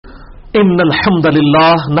إن الحمد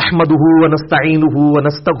لله نحمده ونستعينه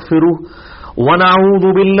ونستغفره ونعوذ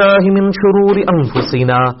بالله من شرور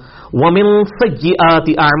أنفسنا ومن سيئات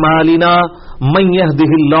أعمالنا من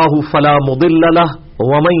يهده الله فلا مضل له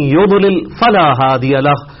ومن يضلل فلا هادي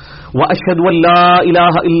له وأشهد أن لا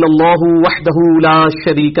إله إلا الله وحده لا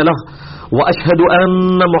شريك له وأشهد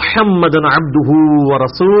أن محمدا عبده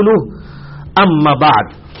ورسوله أما بعد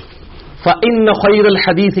فإن خير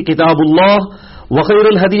الحديث كتاب الله وخير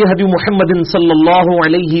الهدي هدي محمد صلى الله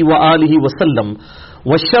عليه وآله وسلم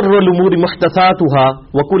وشر الأمور محدثاتها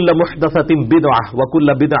وكل محدثة بدعة وكل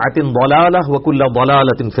بدعة ضلالة وكل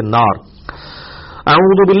ضلالة في النار.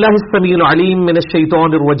 أعوذ بالله السميع العليم من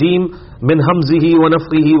الشيطان الرجيم من همزه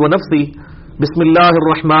ونفخه ونفثه. بسم الله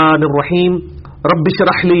الرحمن الرحيم. رب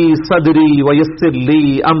اشرح لي صدري ويسر لي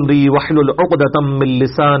أمري واحلل عقدة من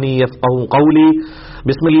لساني يفقهوا قولي.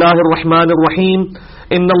 بسم الله الرحمن الرحيم.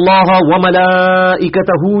 إن الله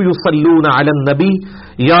وملائكته يصلون على النبي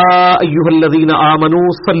يا أيها الذين آمنوا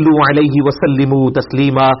صلوا عليه وسلموا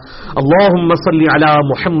تسليما. اللهم صل على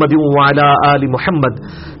محمد وعلى آل محمد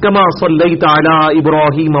كما صليت على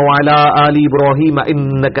إبراهيم وعلى آل إبراهيم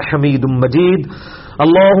إنك حميد مجيد.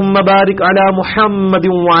 اللهم بارك على محمد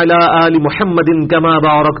وعلى آل محمد كما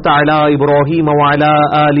باركت على إبراهيم وعلى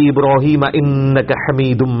آل إبراهيم إنك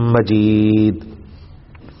حميد مجيد.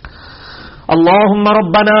 اللهم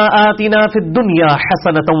ربنا آتنا في الدنيا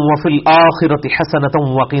حسنة وفي الآخرة حسنة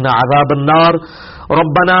وقنا عذاب النار.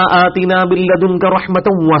 ربنا آتنا من لدنك رحمة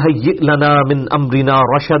وهيئ لنا من أمرنا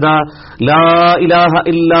رشدا. لا إله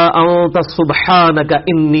إلا أنت سبحانك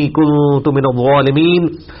إني كنت من الظالمين.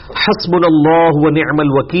 حسبنا الله ونعم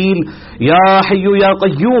الوكيل. يا حي يا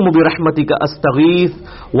قيوم برحمتك أستغيث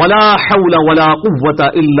ولا حول ولا قوة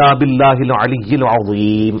إلا بالله العلي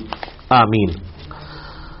العظيم. آمين.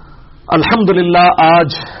 الحمدللہ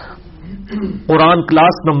آج قرآن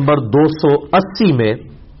کلاس نمبر 280 میں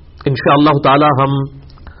انشاءاللہ تعالی ہم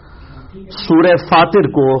سورہ فاطر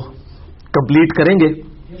کو کمپلیٹ کریں گے.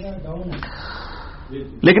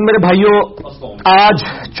 لیکن میرے بھائیوں، آج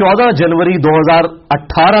 14 جنوری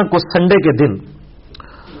 2018 کو سنڈے کے دن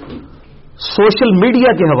سوشل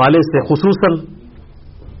میڈیا کے حوالے سے خصوصاً،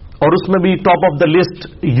 اور اس میں بھی top of the list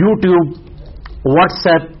YouTube, what's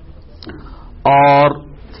app اور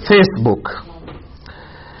فیس بک،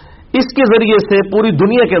 اس کے ذریعے سے پوری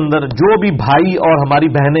دنیا کے اندر جو بھی بھائی اور ہماری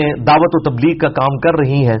بہنیں دعوت و تبلیغ کا کام کر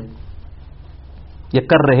رہی ہیں یا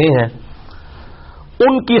کر رہے ہیں،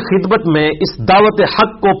 ان کی خدمت میں اس دعوت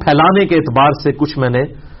حق کو پھیلانے کے اعتبار سے کچھ میں نے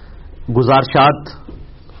گزارشات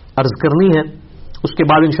عرض کرنی ہے. اس کے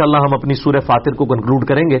بعد انشاءاللہ ہم اپنی سورہ فاطر کو کنکلوڈ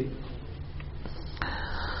کریں گے.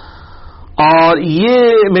 اور یہ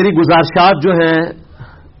میری گزارشات جو ہیں،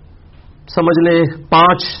 سمجھ لیں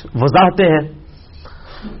 5 وضاحتیں ہیں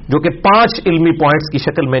جو کہ 5 علمی پوائنٹس کی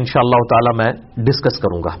شکل میں انشاءاللہ تعالی میں ڈسکس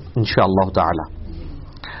کروں گا انشاءاللہ تعالی.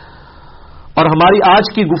 اور ہماری آج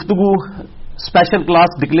کی گفتگو اسپیشل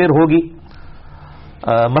کلاس ڈکلیئر ہوگی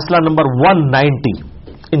مسئلہ نمبر 190،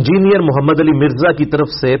 انجینئر محمد علی مرزا کی طرف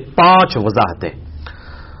سے 5 وضاحتیں،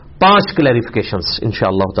 5 کلیریفیکیشنز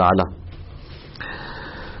انشاءاللہ تعالی.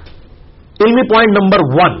 علمی پوائنٹ نمبر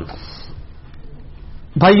 1،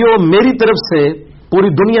 بھائیوں، میری طرف سے پوری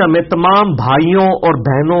دنیا میں تمام بھائیوں اور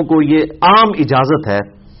بہنوں کو یہ عام اجازت ہے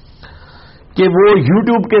کہ وہ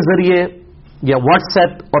یوٹیوب کے ذریعے یا واٹس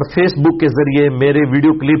ایپ اور فیس بک کے ذریعے میرے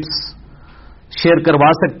ویڈیو کلپس شیئر کروا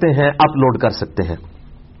سکتے ہیں، اپلوڈ کر سکتے ہیں.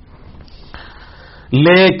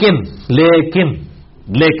 لیکن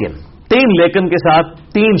 3 لیکن کے ساتھ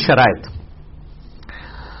 3 شرائط.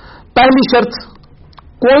 پہلی شرط،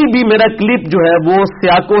 کوئی بھی میرا کلپ جو ہے وہ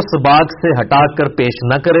سیاق و سباق سے ہٹا کر پیش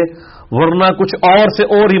نہ کرے، ورنہ کچھ اور سے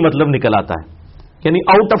اور ہی مطلب نکل آتا ہے، یعنی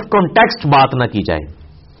آؤٹ آف کانٹیکسٹ بات نہ کی جائے.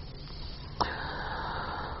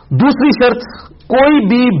 دوسری شرط، کوئی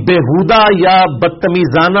بھی بےہودہ یا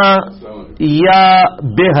بدتمیزانہ یا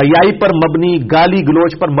بے حیائی پر مبنی، گالی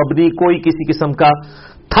گلوچ پر مبنی کوئی کسی قسم کا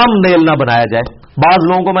تھم نیل نہ بنایا جائے. بعض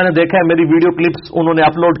لوگوں کو میں نے دیکھا ہے میری ویڈیو کلپس انہوں نے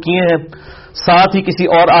اپلوڈ کیے ہیں، ساتھ ہی کسی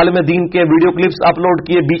اور عالم دین کے ویڈیو کلپس اپلوڈ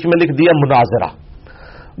کیے، بیچ میں لکھ دیا مناظرہ.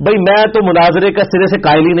 بھئی میں تو مناظرے کا سرے سے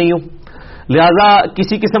قائل ہی نہیں ہوں، لہذا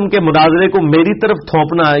کسی قسم کے مناظرے کو میری طرف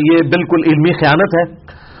تھوپنا یہ بالکل علمی خیانت ہے.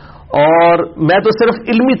 اور میں تو صرف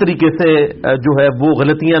علمی طریقے سے جو ہے وہ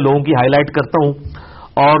غلطیاں لوگوں کی ہائی لائٹ کرتا ہوں،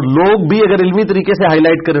 اور لوگ بھی اگر علمی طریقے سے ہائی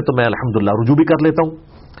لائٹ کریں تو میں الحمدللہ رجوع بھی کر لیتا ہوں.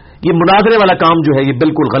 یہ مناظرے والا کام جو ہے یہ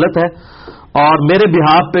بالکل غلط ہے، اور میرے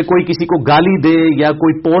بہاف پہ کوئی کسی کو گالی دے یا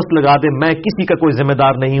کوئی پوسٹ لگا دے، میں کسی کا کوئی ذمہ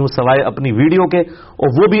دار نہیں ہوں سوائے اپنی ویڈیو کے، اور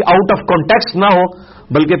وہ بھی آؤٹ آف کانٹیکسٹ نہ ہو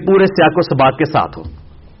بلکہ پورے سیاق و سباق کے ساتھ ہو.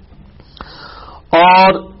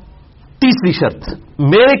 اور तीसरी शर्त,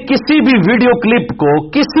 मेरे किसी भी वीडियो क्लिप को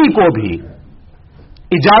किसी को भी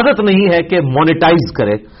इजाजत नहीं है कि मोनेटाइज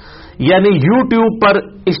करे, यानी यूट्यूब पर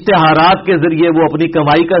इश्तिहारात के जरिए वो अपनी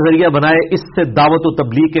कमाई का जरिया बनाए। इससे दावत और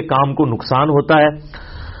तबलीग के काम को नुकसान होता है।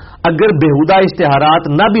 अगर बेहुदा इश्तिहारात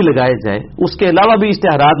ना भी लगाए जाएं, उसके अलावा भी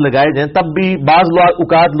इश्तिहारात लगाए जाएं, तब भी बाज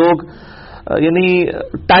औकात लोग यानी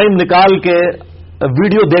टाइम निकाल के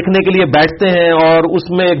वीडियो देखने के लिए बैठते हैं और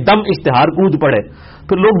उसमें एकदम इश्तिहार कूद पड़े,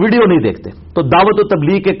 फिर लोग वीडियो नहीं देखते। तो दावत और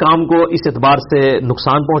तबलीग के काम को इस एतबार से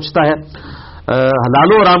नुकसान पहुंचता है।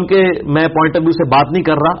 हलालो हराम के मैं पॉइंट ऑफ व्यू से बात नहीं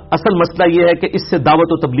कर रहा, असल मसला यह है कि इससे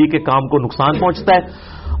दावत और तबलीग के काम को नुकसान पहुंचता है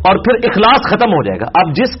और फिर इखलास खत्म हो जाएगा।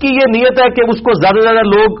 अब जिसकी ये नीयत है कि उसको ज्यादा से ज्यादा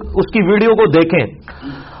लोग उसकी वीडियो को देखें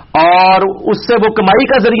और उससे वो कमाई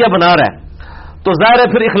का जरिया बना रहा है, तो जाहिर है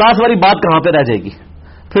फिर इखलास वाली बात कहां पे रह जाएगी।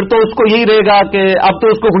 फिर तो उसको यही रहेगा कि अब तो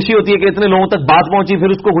उसको खुशी होती है कि इतने लोगों तक बात पहुंची,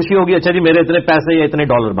 फिर उसको खुशी होगी अच्छा जी मेरे इतने पैसे या इतने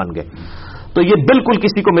डॉलर बन गए। तो ये बिल्कुल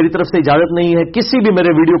किसी को मेरी तरफ से इजाजत नहीं है किसी भी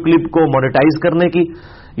मेरे वीडियो क्लिप को मोनेटाइज करने की।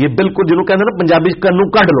 ये बिल्कुल जिन्होंने कहते हैं ना पंजाबी कन्नू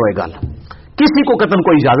कढ़ लो गल, किसी को कतन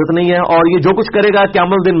कोई इजाजत नहीं है। और ये जो कुछ करेगा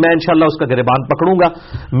क़यामत दिन मैं इंशाअल्लाह उसका गिरबान पकड़ूंगा।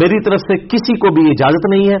 मेरी तरफ से किसी को भी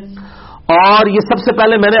इजाजत नहीं है। और ये सबसे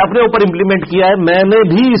पहले मैंने अपने ऊपर इंप्लीमेंट किया है, मैंने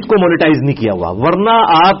भी इसको मोनेटाइज नहीं किया हुआ। वरना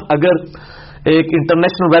आप अगर एक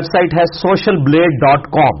इंटरनेशनल वेबसाइट है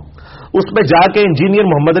socialblade.com, उसमें जाके इंजीनियर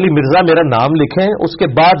मोहम्मद अली मिर्जा मेरा नाम लिखें, उसके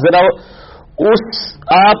बाद जरा उस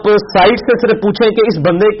आप साइट से सिर्फ पूछें कि इस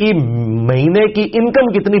बंदे की महीने की इनकम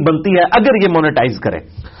कितनी बनती है अगर ये मोनेटाइज करे,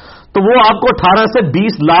 तो वो आपको 18 से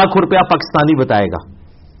 20 लाख रुपया पाकिस्तानी बताएगा,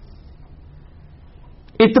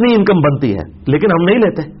 इतनी इनकम बनती है। लेकिन हम नहीं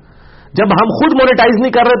लेते। जब हम खुद मोनेटाइज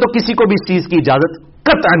नहीं कर रहे तो किसी को भी इस चीज की इजाजत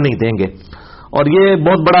कतई नहीं देंगे। और ये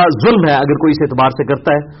बहुत बड़ा जुल्म है अगर कोई इस एतबार से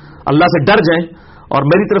करता है। अल्लाह से डर जाएं। और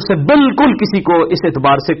मेरी तरफ से बिल्कुल किसी को इस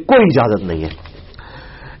एतबार से कोई इजाजत नहीं है।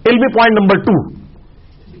 इल्मी पॉइंट नंबर 2,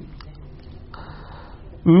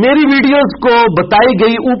 मेरी वीडियोस को बताई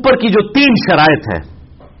गई ऊपर की जो 3 शराइत हैं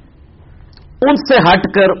उनसे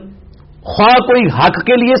हटकर ख्वाह कोई हक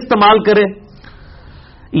के लिए इस्तेमाल करे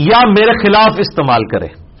या मेरे खिलाफ इस्तेमाल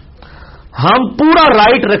करे, हम पूरा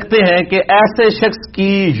राइट रखते हैं कि ऐसे शख्स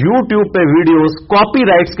की यूट्यूब पे वीडियोस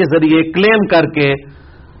कॉपीराइट्स के जरिए क्लेम करके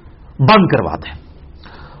बंद करवा दें।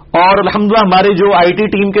 और अल्हम्दुलिल्लाह हमारे जो आईटी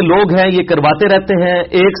टीम के लोग हैं ये करवाते रहते हैं।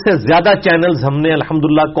 1 से ज्यादा चैनल्स हमने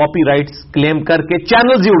अल्हम्दुलिल्लाह कॉपीराइट्स क्लेम करके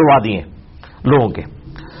चैनल्स ही उड़वा दिए लोगों के,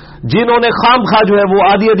 जिन्होंने खामखा जो है वो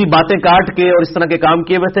आधी आधी बातें काट के और इस तरह के काम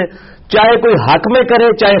किए हुए थे। चाहे कोई हक में करे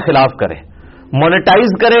चाहे खिलाफ करे,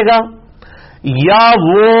 मोनेटाइज करेगा या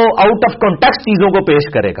वो आउट ऑफ कॉन्टेक्स्ट चीजों को पेश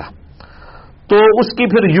करेगा, तो उसकी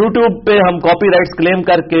फिर यूट्यूब पे हम कॉपीराइट्स क्लेम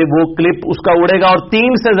करके वो क्लिप उसका उड़ेगा। और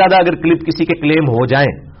 3 से ज्यादा अगर क्लिप किसी के क्लेम हो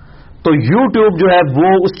जाएं तो यूट्यूब जो है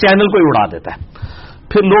वो उस चैनल को ही उड़ा देता है।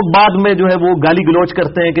 फिर लोग बाद में जो है वो गाली गलौज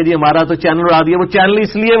करते हैं कि जी हमारा तो चैनल उड़ा दिया। वो चैनल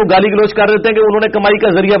इसलिए वो गाली गलौज कर देते हैं कि उन्होंने कमाई का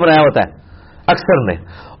जरिया बनाया होता है अक्सर ने,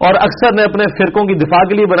 और अक्सर ने अपने फिरकों की दिफा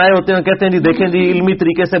के लिए बनाए होते हैं। कहते हैं जी देखें जी इल्मी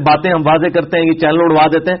तरीके से बातें हम वाजे करते हैं, ये चैनल उड़वा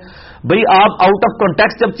देते हैं। भाई आप आउट ऑफ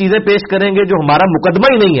कॉन्टेक्स्ट जब चीजें पेश करेंगे जो हमारा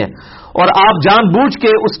मुकदमा ही नहीं है और आप जानबूझ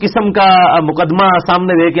के उस किस्म का मुकदमा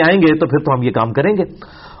सामने लेके आएंगे तो फिर तो हम ये काम करेंगे।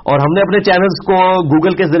 और हमने अपने चैनल्स को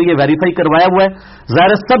गूगल के जरिए वेरीफाई करवाया हुआ है।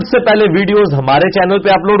 ज़ाहिर सबसे पहले वीडियोस हमारे चैनल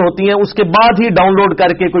पे अपलोड होती हैं, उसके बाद ही डाउनलोड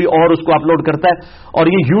करके कोई और उसको अपलोड करता है। और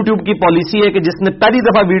ये यूट्यूब की पॉलिसी है कि जिसने पहली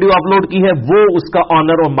दफा वीडियो अपलोड की है वो उसका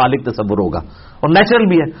ऑनर और मालिक तसव्वुर होगा, और नेचुरल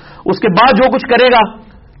भी है। उसके बाद जो कुछ करेगा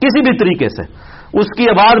किसी भी तरीके से उसकी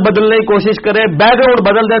आवाज बदलने की कोशिश करे, बैकग्राउंड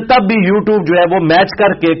बदल दे, तब भी यूट्यूब जो है वो मैच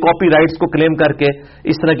करके कॉपीराइट्स को क्लेम करके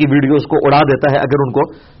इस तरह की वीडियोस को उड़ा देता है अगर उनको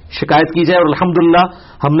शिकायत की जाए। और अल्हम्दुलिल्लाह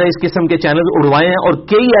हमने इस किस्म के चैनल उड़वाए हैं और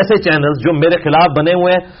कई ऐसे चैनल्स जो मेरे खिलाफ बने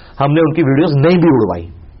हुए हैं हमने उनकी वीडियोस नहीं भी उड़वाई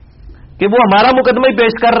कि वो हमारा मुकदमा ही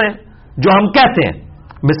पेश कर रहे हैं जो हम कहते हैं।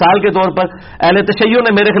 मिसाल के तौर पर अहले तशय्युअ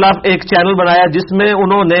ने मेरे खिलाफ एक चैनल बनाया जिसमें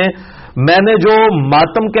उन्होंने मैंने जो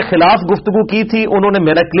मातम के खिलाफ गुफ्तगू की थी उन्होंने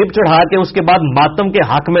मेरा क्लिप चढ़ा के उसके बाद मातम के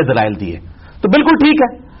हक में दलाइल दिए। तो बिल्कुल ठीक है,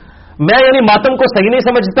 मैं यानी मातम को सही नहीं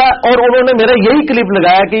समझता और उन्होंने मेरा यही क्लिप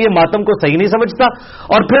लगाया कि ये मातम को सही नहीं समझता,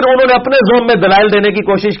 और फिर उन्होंने अपने जोम में दलाइल देने की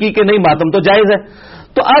कोशिश की कि नहीं मातम तो जायज है।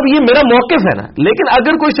 तो अब ये मेरा मौकिफ है ना। लेकिन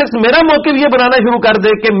अगर कोई शख्स मेरा मौकिफ ये बनाना शुरू कर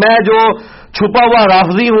दे कि मैं जो छुपा हुआ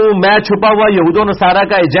राफजी हूं, मैं छुपा हुआ यहूदो नसारा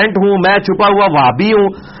का एजेंट हूं, मैं छुपा हुआ वहाबी हूं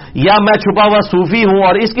या मैं छुपा हुआ सूफी हूं,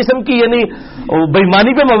 और इस किस्म की यानी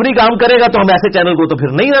बेईमानी पे मबनी काम करेगा, तो हम ऐसे चैनल को तो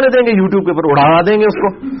फिर नहीं आने देंगे, यूट्यूब के ऊपर उड़ा देंगे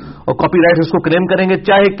उसको और कॉपीराइट उसको क्लेम करेंगे,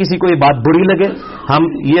 चाहे किसी को ये बात बुरी लगे।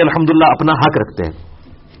 हम ये अल्हम्दुलिल्लाह अपना हक रखते हैं।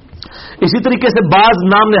 इसी तरीके से बाज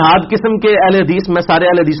नाम नेहाद किस्म के अहले हदीस, मैं सारे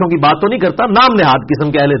अहले हदीसों की बात तो नहीं करता, नाम नेहाद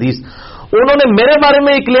किस्म के अहले हदीस, انہوں نے میرے بارے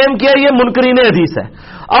میں کلیم کیا یہ منکرین حدیث ہے.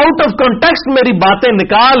 آؤٹ آف کانٹیکسٹ میری باتیں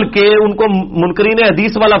نکال کے ان کو منکرین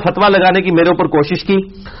حدیث والا فتویٰ لگانے کی میرے اوپر کوشش کی,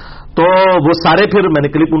 تو وہ سارے پھر میں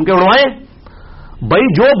نے کلپ ان کے اڑوائے.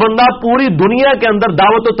 بھائی جو بندہ پوری دنیا کے اندر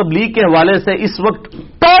دعوت و تبلیغ کے حوالے سے اس وقت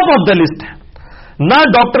ٹاپ آف دا لسٹ ہے, نہ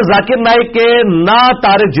ڈاکٹر ذاکر نائک کے, نہ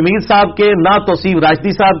طارق جمیل صاحب کے, نہ توصیف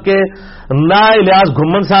راشدی صاحب کے, نہ الیاس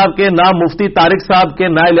گھمن صاحب کے, نہ مفتی طارق صاحب کے,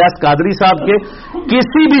 نہ الیاس قادری صاحب کے,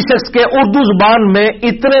 کسی بھی شخص کے اردو زبان میں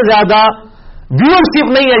اتنے زیادہ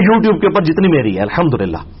ویورشپ نہیں ہے یوٹیوب کے اوپر جتنی میری ہے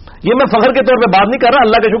الحمدللہ. یہ میں فخر کے طور پہ بات نہیں کر رہا,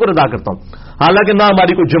 اللہ کا شکر ادا کرتا ہوں. حالانکہ نہ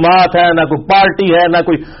ہماری کوئی جماعت ہے, نہ کوئی پارٹی ہے, نہ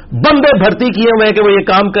کوئی بندے بھرتی کیے ہوئے ہیں کہ وہ یہ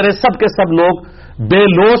کام کرے. سب کے سب لوگ بے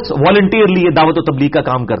لوس والنٹیئرلی یہ دعوت و تبلیغ کا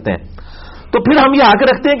کام کرتے ہیں. تو پھر ہم یہ حق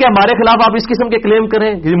رکھتے ہیں کہ ہمارے خلاف آپ اس قسم کے کلیم کریں,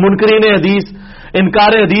 منکرین حدیث,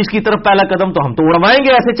 انکار حدیث کی طرف پہلا قدم تو ہم تو اڑوائیں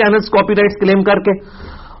گے ایسے چینلز کاپی رائٹس کلیم کر کے.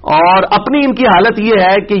 اور اپنی ان کی حالت یہ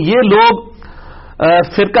ہے کہ یہ لوگ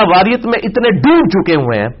فرقہ واریت میں اتنے ڈوب چکے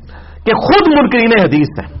ہوئے ہیں کہ خود منکرین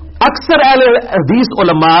حدیث ہیں. اکثر اہل حدیث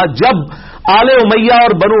علماء جب آل امیہ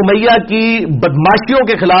اور بنو امیہ کی بدماشیوں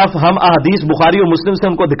کے خلاف ہم احادیث بخاری اور مسلم سے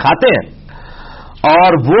ان کو دکھاتے ہیں,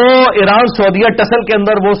 اور وہ ایران سعودیہ ٹسل کے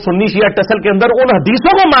اندر, وہ سنی شیعہ ٹسل کے اندر ان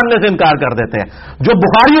حدیثوں کو ماننے سے انکار کر دیتے ہیں جو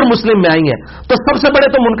بخاری اور مسلم میں آئی ہیں. تو سب سے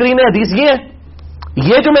بڑے تو منکرین حدیث یہ ہیں.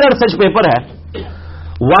 یہ جو میرا ریسرچ پیپر ہے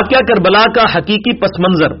واقعہ کربلا کا حقیقی پس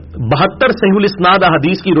منظر 72 صحیح الاسناد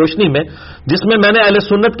احادیث کی روشنی میں, جس میں میں نے اہل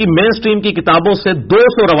سنت کی مین سٹریم کی کتابوں سے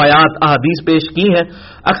 200 روایات احادیث پیش کی ہیں,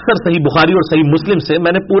 اکثر صحیح بخاری اور صحیح مسلم سے.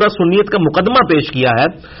 میں نے پورا سنیت کا مقدمہ پیش کیا ہے,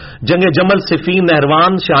 جنگ جمل, صفین,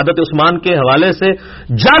 نہروان, شہادت عثمان کے حوالے سے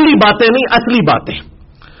جعلی باتیں نہیں اصلی باتیں.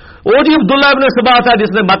 وہ جی عبداللہ ابن سبا تھا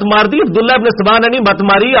جس نے مت مار دی. عبداللہ ابن سبا نے نہیں مت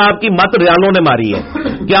ماری, آپ کی مت ریالوں نے ماری ہے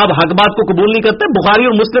کہ آپ حق بات کو قبول نہیں کرتے. بخاری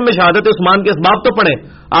اور مسلم میں شہادت عثمان کے اسباب تو پڑھیں,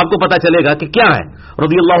 آپ کو پتا چلے گا کہ کیا ہے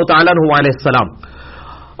رضی اللہ تعالیٰ عنہ علیہ السلام.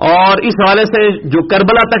 اور اس حوالے سے جو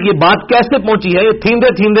کربلا تک یہ بات کیسے پہنچی ہے, یہ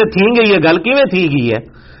تھیندے تھیندے تھیں گئی ہے, گل کیویں تھی گئی ہے,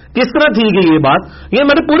 کس طرح تھی گئی یہ بات, یہ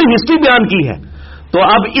میں نے پوری ہسٹری بیان کی ہے. تو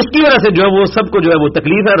اب اس کی وجہ سے جو ہے وہ سب کو جو ہے وہ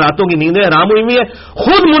تکلیف ہے, راتوں کی نیندیں حرام ہوئی ہوئی ہے.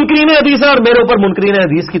 خود منکرین حدیث ہے اور میرے اوپر منکرین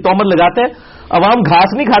حدیث کی تہمت لگاتے ہیں. عوام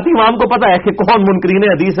گھاس نہیں کھاتی, عوام کو پتا ہے کہ کون منکرین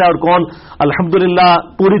حدیث ہے اور کون الحمدللہ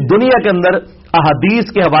پوری دنیا کے اندر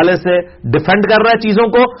احادیث کے حوالے سے ڈیفینڈ کر رہا ہے چیزوں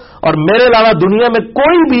کو. اور میرے علاوہ دنیا میں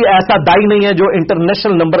کوئی بھی ایسا دائی نہیں ہے جو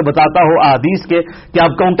انٹرنیشنل نمبر بتاتا ہو احادیث کے کہ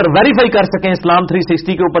آپ کاؤنٹر ویریفائی کر سکیں اسلام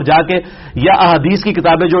 360 کے اوپر جا کے, یا احادیث کی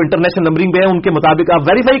کتابیں جو انٹرنیشنل نمبرنگ پہ ہیں ان کے مطابق آپ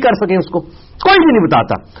ویریفائی کر سکیں. اس کو کوئی بھی نہیں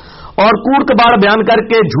بتاتا, اور کوڑ کباڑ بیان کر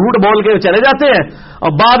کے جھوٹ بول کے چلے جاتے ہیں,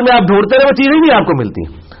 اور بعد میں آپ ڈھونڈتے رہے وہ چیزیں نہیں آپ کو ملتی.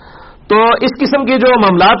 تو اس قسم کے جو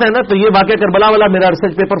معاملات ہیں نا, تو یہ واقعہ کربلا والا میرا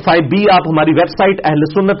ریسرچ پیپر 5B آپ ہماری ویب سائٹ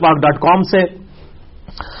ahlusunnatwalk.com سے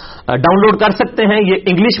ڈاؤن لوڈ کر سکتے ہیں. یہ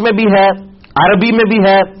انگلش میں بھی ہے, عربی میں بھی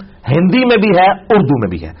ہے, ہندی میں بھی ہے, اردو میں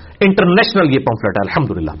بھی ہے. انٹرنیشنل یہ پمفلٹ ہے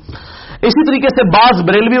الحمدللہ. اسی طریقے سے بعض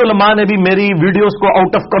بریلوی علماء نے بھی میری ویڈیوز کو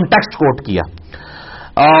آؤٹ آف کانٹیکسٹ کوٹ کیا,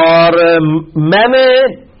 اور میں نے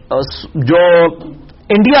جو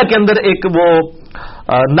انڈیا کے اندر ایک وہ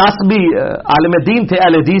ناسبی عالم دین تھے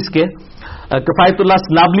اہل حدیث کے, کفایت اللہ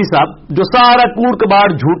نابلی صاحب, جو سارا کوڑ کباڑ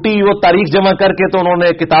جھوٹی وہ تاریخ جمع کر کے تو انہوں نے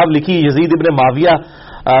کتاب لکھی یزید ابن معاویہ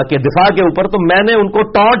کے دفاع کے اوپر. تو میں نے ان کو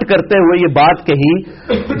ٹانٹ کرتے ہوئے یہ بات کہی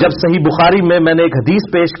جب صحیح بخاری میں نے ایک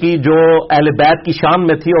حدیث پیش کی جو اہل بیت کی شان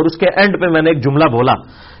میں تھی, اور اس کے اینڈ پہ میں نے ایک جملہ بولا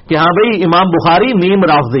کہ ہاں بھئی امام بخاری نیم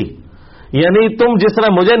رافضی, یعنی تم جس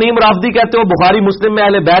طرح مجھے نیم رافضی کہتے ہو بخاری مسلم میں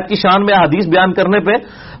اہل بیت کی شان میں حدیث بیان کرنے پہ,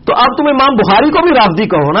 تو اب تم امام بخاری کو بھی رافضی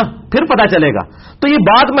کہو نا, پھر پتہ چلے گا. تو یہ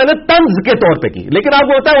بات میں نے طنز کے طور پہ کی, لیکن آپ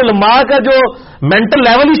کو ہوتا ہے علماء کا جو مینٹل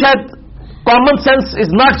لیول ہی شاید common sense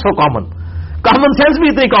is not so common, common sense بھی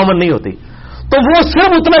اتنی کامن نہیں ہوتی. تو وہ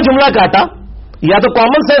صرف اتنا جملہ کاٹا, یا تو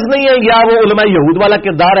کامن سینس نہیں ہے یا وہ علماء یہود والا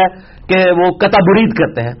کردار ہے کہ وہ قطع برید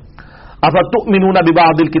کرتے ہیں. افتؤمنون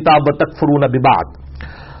ببعض الکتاب وتکفرون ببعض.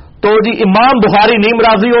 تو جی امام بخاری نیم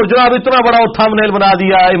رافضی, اور جو اب اتنا بڑا تھم نیل بنا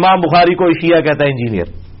دیا امام بخاری کو شیعہ کہتا ہے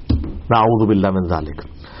انجینئر, نعوذ باللہ من ذالک.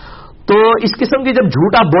 تو اس قسم کی جب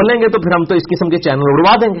جھوٹ آپ بولیں گے تو پھر ہم تو اس قسم کے چینل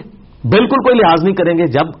اڑوا دیں گے, بالکل کوئی لحاظ نہیں کریں گے.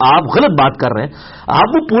 جب آپ غلط بات کر رہے ہیں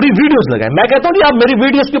آپ وہ پوری ویڈیوز لگائیں. میں کہتا ہوں جی آپ میری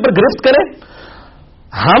ویڈیوز کے اوپر گرفت کریں,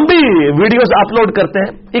 ہم بھی ویڈیوز اپلوڈ کرتے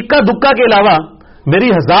ہیں. اکا دکا کے علاوہ میری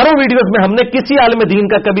ہزاروں ویڈیوز میں ہم نے کسی عالم دین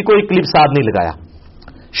کا کبھی کوئی کلپ ساتھ نہیں لگایا,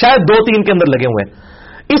 شاید 2-3 کے اندر لگے ہوئے ہیں,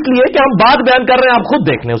 اس لیے کہ ہم بات بیان کر رہے ہیں, آپ خود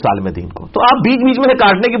دیکھ لیں اس عالم دین کو. تو آپ بیچ بیچ میں سے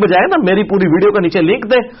کاٹنے کی بجائے نا میری پوری ویڈیو کا نیچے لنک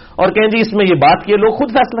دیں اور کہیں جی اس میں یہ بات کی, لوگ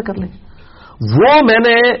خود فیصلہ کر لیں. وہ میں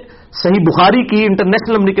نے صحیح بخاری کی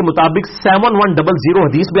انٹرنیشنل نمبر کے مطابق 7100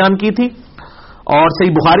 حدیث بیان کی تھی, اور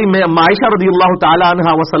صحیح بخاری میں عائشہ رضی اللہ تعالی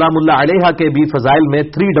عنہا و سلام اللہ علیہا کے بھی فضائل میں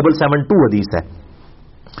 3772 حدیث ہے.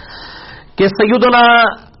 کہ سیدنا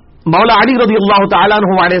مولا علی رضی اللہ تعالیٰ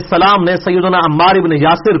عنہ علیہ السلام نے سیدنا عمار ابن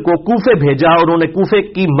یاسر کو کوفے بھیجا اور انہوں نے کوفے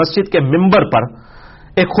کی مسجد کے ممبر پر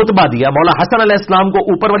ایک خطبہ دیا. مولا حسن علیہ السلام کو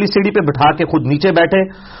اوپر والی سیڑھی پہ بٹھا کے خود نیچے بیٹھے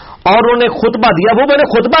اور انہوں نے خطبہ دیا. وہ میں نے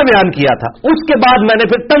خطبہ بیان کیا تھا. اس کے بعد میں نے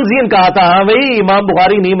پھر تنظیم کہا تھا ہاں بھائی امام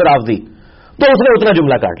بخاری نیم رافضی, تو اس نے اتنا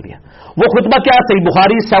جملہ کاٹ لیا. وہ خطبہ کیا صحیح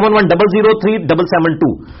بخاری 71003772,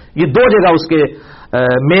 یہ دو جگہ اس کے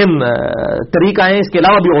مین طریق آئے ہیں, اس کے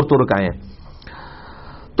علاوہ بھی اور طرق آئے ہیں.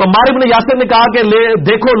 تو عمار ابن یاسر نے کہا کہ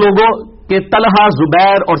دیکھو لوگوں کہ طلحہ,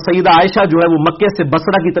 زبیر اور سیدہ عائشہ جو ہے وہ مکے سے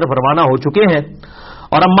بصرہ کی طرف روانہ ہو چکے ہیں,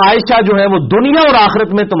 اور اما عائشہ جو ہے وہ دنیا اور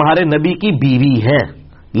آخرت میں تمہارے نبی کی بیوی ہیں,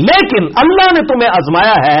 لیکن اللہ نے تمہیں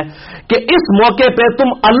آزمایا ہے کہ اس موقع پہ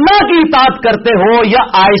تم اللہ کی اطاعت کرتے ہو یا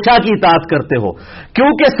عائشہ کی اطاعت کرتے ہو,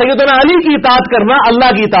 کیونکہ سیدنا علی کی اطاعت کرنا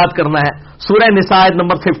اللہ کی اطاعت کرنا ہے. سورہ نساء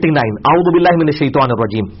نمبر 59. اعوذ باللہ من الشیطان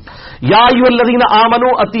الرجیم. یا ایھا الذین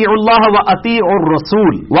آمنوا اطیعوا اللہ واطیعوا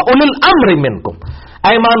الرسول واولی الامر منکم.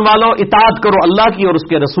 اے ایمان والو اطاعت کرو اللہ کی اور اس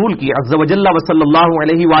کے رسول کی عز وجل وصلی اللہ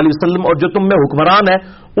علیہ وآلہ وسلم, اور جو تم میں حکمران ہے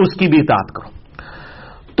اس کی بھی اطاعت کرو.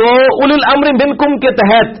 تو اولی الامر منکم کے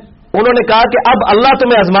تحت انہوں نے کہا کہ اب اللہ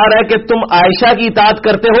تمہیں آزما رہا ہے کہ تم عائشہ کی اطاعت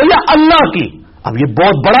کرتے ہو یا اللہ کی. اب یہ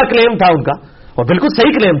بہت بڑا کلیم تھا ان کا اور بالکل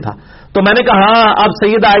صحیح کلیم تھا. تو میں نے کہا ہاں اب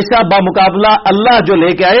سیدہ عائشہ بامقابلہ اللہ جو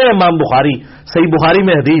لے کے آئے امام بخاری, صحیح بخاری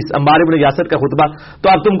میں حدیث عمار ابن یاسر کا خطبہ, تو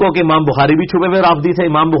اب تم کو کہ امام بخاری بھی چھپے ہوئے رافضی تھے,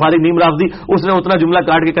 امام بخاری نیم رافضی, اس نے اتنا جملہ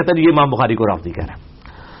کاٹ کے کہتا ہے یہ امام بخاری کو رافضی کہہ رہا ہے.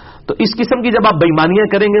 تو اس قسم کی جب آپ بےمانیاں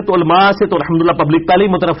کریں گے تو علماء سے تو الحمدللہ پبلک پہلے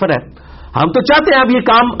ہی متنفر ہے. ہم تو چاہتے ہیں آپ یہ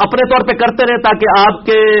کام اپنے طور پہ کرتے رہیں تاکہ آپ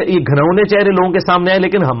کے یہ گھنونے چہرے لوگوں کے سامنے آئے,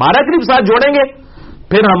 لیکن ہمارا قریب ساتھ جوڑیں گے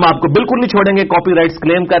پھر ہم آپ کو بالکل نہیں چھوڑیں گے, کاپی رائٹس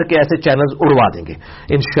کلیم کر کے ایسے چینلز اڑوا دیں گے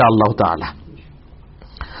انشاءاللہ تعالی.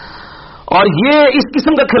 اور یہ اس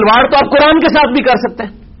قسم کا کھلواڑ تو آپ قرآن کے ساتھ بھی کر سکتے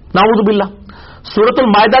ہیں, نعوذ باللہ. سورۃ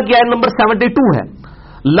المائدہ کی آیت نمبر 72 ہے,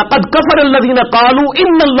 لقد کفر الذین قالوا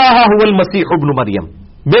ان اللہ هو المسیح ابن مریم.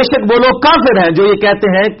 بے شک وہ لوگ کافر ہیں جو یہ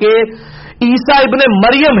کہتے ہیں کہ عیسیٰ ابن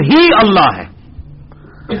مریم ہی اللہ ہے.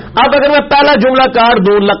 اب اگر میں پہلا جملہ کاٹ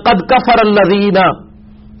دوں لقد کفر الذین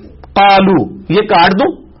قالوا, یہ کاٹ دوں,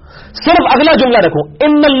 صرف اگلا جملہ رکھوں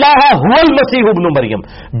ان اللہ هو المسیح ابن مریم,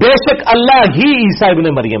 بے شک اللہ ہی عیسیٰ ابن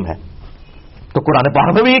مریم ہے, تو قرآن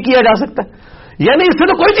پاک میں بھی یہ کیا جا سکتا ہے. یعنی اس سے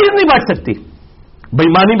تو کوئی چیز نہیں بچ سکتی,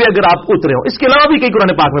 بےمانی بھی اگر آپ اترے ہو. اس کے علاوہ بھی کئی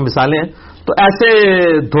قرآن پاک میں مثالیں ہیں. تو ایسے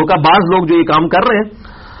دھوکہ باز لوگ جو یہ کام کر رہے ہیں,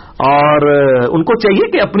 اور ان کو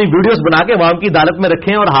چاہیے کہ اپنی ویڈیوز بنا کے عوام کی عدالت میں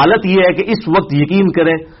رکھیں, اور حالت یہ ہے کہ اس وقت یقین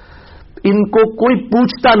کریں ان کو کوئی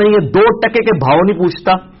پوچھتا نہیں ہے, 2 ٹکے کے بھاؤ نہیں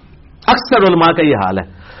پوچھتا. اکثر علماء کا یہ حال ہے,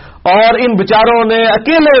 اور ان بچاروں نے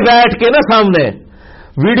اکیلے بیٹھ کے نا سامنے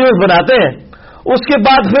ویڈیوز بناتے ہیں, اس کے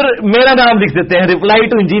بعد پھر میرا نام لکھ دیتے ہیں reply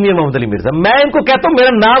to engineer Muhammad Ali Mirza. میں ان کو کہتا ہوں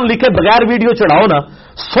میرا نام لکھے بغیر ویڈیو چڑھاؤ نا,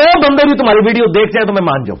 100 بندے بھی تمہاری ویڈیو دیکھ جائے تو میں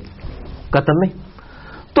مان جاؤں. قطعا نہیں.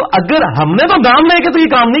 تو اگر ہم نے تو نام لے کے تو یہ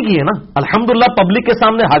کام نہیں کیے نا, الحمدللہ پبلک کے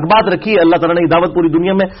سامنے حق بات رکھی ہے, اللہ تعالیٰ نے دعوت پوری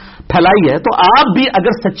دنیا میں پھیلائی ہے. تو آپ بھی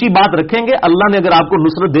اگر سچی بات رکھیں گے, اللہ نے اگر آپ کو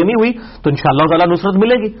نصرت دینی ہوئی تو انشاءاللہ تعالیٰ نصرت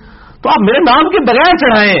ملے گی. تو آپ میرے نام کے بغیر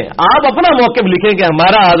چڑھائیں, آپ اپنا موقف لکھیں کہ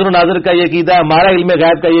ہمارا حاضر و ناظر کا یہ عقیدہ ہے, ہمارا علم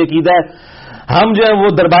غیب کا یہ عقیدہ ہے, ہم جو ہے وہ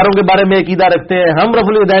درباروں کے بارے میں عقیدہ رکھتے ہیں, ہم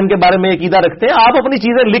رفع الیدین کے بارے میں عقیدہ رکھتے ہیں. آپ اپنی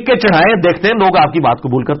چیزیں لکھ کے چڑھائیں, دیکھتے ہیں لوگ آپ کی بات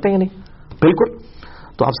قبول کرتے ہیں نہیں. بالکل.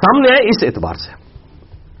 تو آپ سامنے آئے اس اعتبار سے.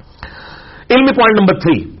 علمی پوائنٹ نمبر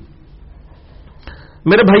 3,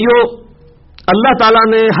 میرے بھائیوں, اللہ تعالیٰ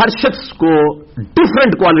نے ہر شخص کو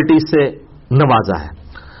ڈفرینٹ کوالٹی سے نوازا ہے.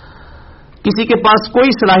 کسی کے پاس کوئی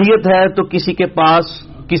صلاحیت ہے تو کسی کے پاس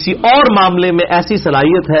کسی اور معاملے میں ایسی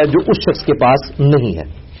صلاحیت ہے جو اس شخص کے پاس نہیں ہے.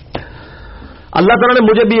 اللہ تعالیٰ نے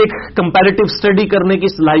مجھے بھی ایک کمپیریٹو اسٹڈی کرنے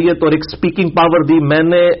کی صلاحیت اور ایک اسپیکنگ پاور دی. میں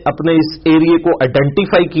نے اپنے اس ایریے کو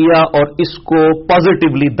آئیڈینٹیفائی کیا اور اس کو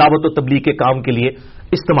پازیٹیولی دعوت و تبلیغ کے کام کے لیے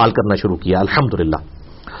استعمال کرنا شروع کیا الحمدللہ.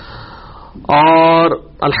 اور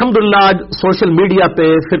الحمدللہ آج سوشل میڈیا پہ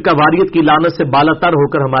فرقہ واریت کی لعنت سے بالا تر ہو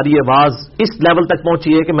کر ہماری آواز اس لیول تک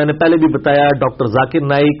پہنچی ہے کہ میں نے پہلے بھی بتایا ڈاکٹر ذاکر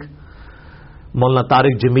نائک, مولانا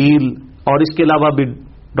طارق جمیل, اور اس کے علاوہ بھی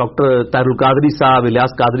ڈاکٹر طاہر القادری صاحب,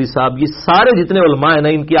 الیاس قادری صاحب, یہ سارے جتنے علماء ہیں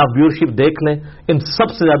نا, ان کی آپ ویورشپ دیکھ لیں, ان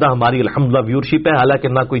سب سے زیادہ ہماری الحمدللہ ویورشپ ہے.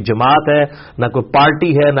 حالانکہ نہ کوئی جماعت ہے, نہ کوئی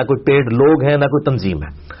پارٹی ہے, نہ کوئی پیڈ لوگ ہیں, نہ کوئی تنظیم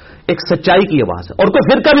ہے. ایک سچائی کی آواز ہے, اور کوئی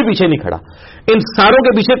فرقہ بھی پیچھے نہیں کھڑا. ان ساروں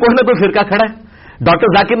کے پیچھے کوئی نہ کوئی فرقہ کھڑا ہے.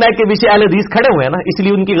 ڈاکٹر ذاکر نائک کے پیچھے اہل حدیث کھڑے ہوئے ہیں نا, اس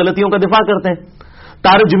لیے ان کی غلطیوں کا دفاع کرتے ہیں.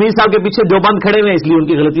 طارق جمیل صاحب کے پیچھے دیوبند کھڑے ہوئے ہیں, اس لیے ان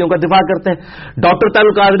کی غلطیوں کا دفاع کرتے ہیں. ڈاکٹر طاہر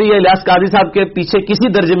القادری یا الیاس قادری صاحب کے پیچھے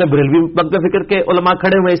کسی درجے میں بریلوی مکتب فکر کے علماء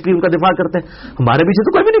کھڑے ہوئے ہیں, اس لیے ان کا دفاع کرتے ہیں. ہمارے پیچھے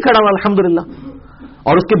تو کوئی بھی نہیں کھڑا ہوا الحمدللہ,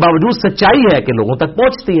 اور اس کے باوجود سچائی ہے کہ لوگوں تک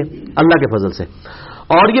پہنچتی ہے اللہ کے فضل سے.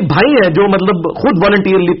 اور یہ بھائی ہیں جو مطلب خود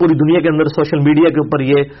والنٹیئرلی پوری دنیا کے اندر سوشل میڈیا کے اوپر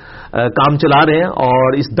یہ کام چلا رہے ہیں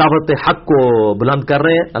اور اس دعوت حق کو بلند کر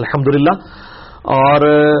رہے ہیں الحمدللہ. اور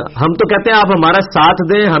ہم تو کہتے ہیں آپ ہمارا ساتھ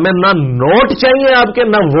دیں, ہمیں نہ نوٹ چاہیے آپ کے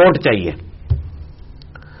نہ ووٹ چاہیے.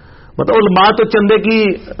 مطلب علماء تو چندے کی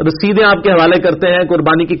رسیدیں آپ کے حوالے کرتے ہیں,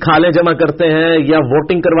 قربانی کی کھالیں جمع کرتے ہیں یا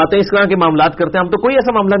ووٹنگ کرواتے ہیں, اس طرح کے معاملات کرتے ہیں. ہم تو کوئی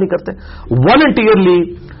ایسا معاملہ نہیں کرتے. والنٹیئرلی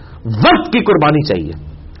وقت کی قربانی چاہیے,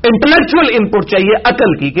 انٹلیکچوئل انپٹ چاہیے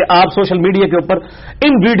عقل کی, کہ آپ سوشل میڈیا کے اوپر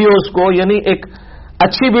ان ویڈیوز کو, یعنی ایک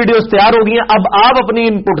اچھی ویڈیوز تیار ہو گئی ہیں, اب آپ اپنی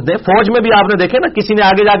انپٹ دیں. فوج میں بھی آپ نے دیکھے نا, کسی نے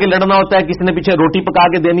آگے جا کے لڑنا ہوتا ہے, کسی نے پیچھے روٹی پکا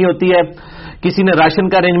کے دینی ہوتی ہے, کسی نے راشن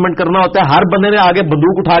کا ارینجمنٹ کرنا ہوتا ہے. ہر بندے نے آگے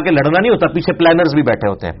بندوق اٹھا کے لڑنا نہیں ہوتا, پیچھے پلانرز بھی بیٹھے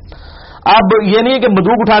ہوتے ہیں. اب یہ نہیں ہے کہ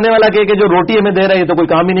بندوق اٹھانے والا کہ جو روٹی ہمیں دے رہا ہے یہ تو کوئی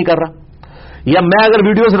کام ہی نہیں کر رہا, یا میں اگر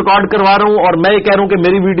ویڈیوز ریکارڈ کروا رہا ہوں اور میں یہ کہہ رہا ہوں کہ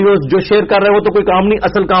میری ویڈیوز جو شیئر کر رہے ہیں وہ تو کوئی کام نہیں,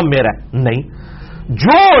 اصل کام میرا ہے. نہیں,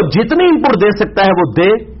 جو جتنی انپٹ دے سکتا ہے وہ دے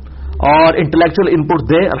اور انٹلیکچوئل انپٹ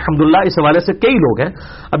دے. الحمدللہ اس حوالے سے کئی لوگ ہیں.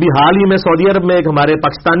 ابھی حال ہی میں سعودی عرب میں ایک ہمارے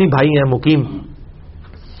پاکستانی بھائی ہیں مقیم,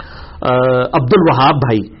 عبد الوہاب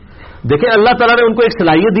بھائی, دیکھیں اللہ تعالیٰ نے ان کو ایک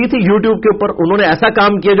صلاحیت دی تھی یوٹیوب کے اوپر. انہوں نے ایسا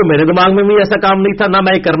کام کیا جو میرے دماغ میں بھی ایسا کام نہیں تھا, نہ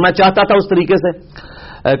میں کرنا چاہتا تھا اس طریقے سے,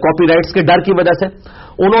 کاپی رائٹس کے ڈر کی وجہ سے.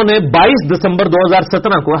 انہوں نے 22 دسمبر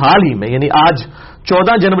 2017 کو حال ہی میں, یعنی آج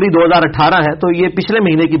 14 جنوری 2018 ہے, تو یہ پچھلے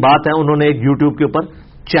مہینے کی بات ہے, انہوں نے ایک یوٹیوب کے اوپر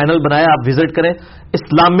چینل بنایا, آپ وزٹ کریں,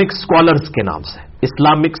 اسلامک اسکالرز کے نام سے,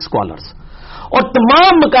 اسلامک اسکالرز, اور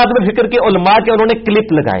تمام مکاتب فکر کے علماء کے انہوں نے کلپ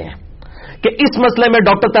لگائے ہیں کہ اس مسئلے میں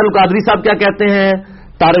ڈاکٹر طارق قادری صاحب کیا کہتے ہیں,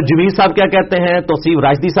 طارق جمیل صاحب کیا کہتے ہیں, توصیف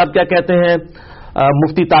راشدی صاحب کیا کہتے ہیں,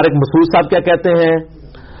 مفتی طارق مسعود صاحب کیا کہتے ہیں.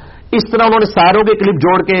 اس طرح انہوں نے ساروں کے کلپ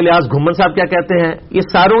جوڑ کے, الیاس گھمن صاحب کیا کہتے ہیں, یہ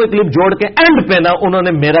ساروں کے کلپ جوڑ کے اینڈ پہ نا انہوں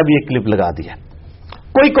نے میرا بھی ایک کلپ لگا دیا,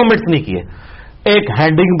 کوئی کامنٹس نہیں کیے, ایک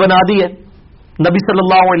ہینڈنگ بنا دی ہے, نبی صلی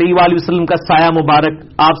اللہ علیہ وآلہ وسلم کا سایہ مبارک,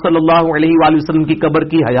 آپ صلی اللہ علیہ وآلہ وسلم کی قبر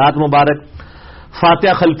کی حیات مبارک,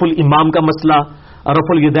 فاتحہ خلف الامام کا مسئلہ,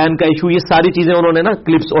 رفع الیدین کا ایشو, یہ ساری چیزیں انہوں نے نا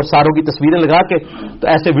کلپس اور ساروں کی تصویریں لگا کے, تو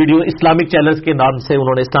ایسے ویڈیو اسلامک چینلز کے نام سے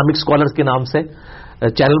انہوں نے, اسلامک اسکالرز کے نام سے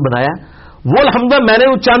چینل بنایا. وہ الحمدللہ میں نے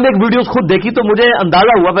چند ایک ویڈیوز خود دیکھی تو مجھے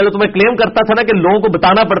اندازہ ہوا, پہلے تو میں کلیم کرتا تھا نا کہ لوگوں کو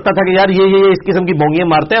بتانا پڑتا تھا کہ یار یہ اس قسم کی بونگیاں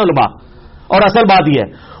مارتے ہیں علماء, اور اصل بات یہ ہے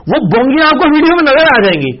وہ بونگیاں آپ کو ویڈیو میں نظر آ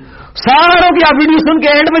جائیں گی, ساروں کی آپ ویڈیو سن کے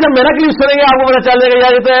اینڈ میں جب میرا کلپ سنیں گے آپ کو پتا چل جائے گا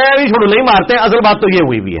یار یہ تو چھوڑو نہیں مارتے ہیں, اصل بات تو یہ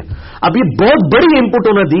ہوئی بھی ہے. اب یہ بہت بڑی انپٹ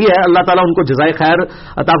انہوں نے دی ہے, اللہ تعالیٰ ان کو جزائے خیر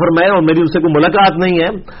عطا فرمائے, اور میری ان سے کوئی ملاقات نہیں ہے.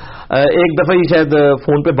 ایک دفعہ ہی شاید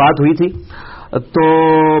فون پہ بات ہوئی تھی, تو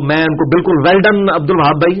میں ان کو بالکل ویل ڈن عبد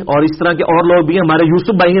الوہاب بھائی, اور اس طرح کے اور لوگ بھی ہیں, ہمارے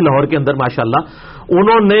یوسف بھائی ہیں لاہور کے اندر ماشاءاللہ,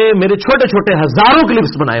 انہوں نے میرے چھوٹے چھوٹے ہزاروں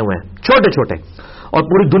کلپس بنائے ہوئے ہیں, چھوٹے چھوٹے, اور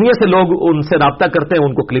پوری دنیا سے لوگ ان سے رابطہ کرتے ہیں,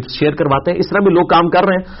 ان کو کلپس شیئر کرواتے ہیں. اس طرح بھی لوگ کام کر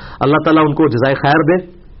رہے ہیں, اللہ تعالیٰ ان کو جزائے خیر دے.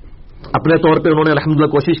 اپنے طور پہ انہوں نے الحمدللہ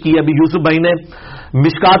کوشش کی. ابھی یوسف بھائی نے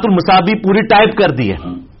مشکات المصابیح پوری ٹائپ کر دی ہے.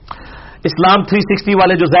 اسلام 360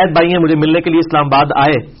 والے جو زید بھائی ہیں مجھے ملنے کے لیے اسلام آباد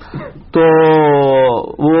آئے, تو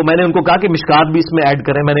وہ میں نے ان کو کہا کہ مشکات بھی اس میں ایڈ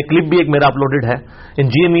کریں. میں نے کلپ بھی ایک میرا اپلوڈڈ ہے,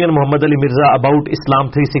 انجینئر محمد علی مرزا اباؤٹ اسلام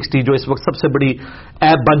 360, جو اس وقت سب سے بڑی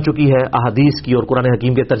ایپ بن چکی ہے احادیث کی اور قرآن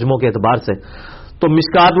حکیم کے ترجموں کے اعتبار سے. تو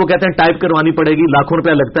مشکات وہ کہتے ہیں ٹائپ کروانی پڑے گی, لاکھوں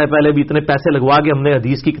روپیہ لگتا ہے, پہلے بھی اتنے پیسے لگوا کے ہم نے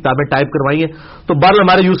حدیث کی کتابیں ٹائپ کروائی ہیں. تو بہرحال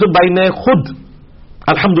ہمارے یوسف بھائی نے خود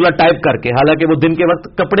الحمدللہ ٹائپ کر کے, حالانکہ وہ دن کے وقت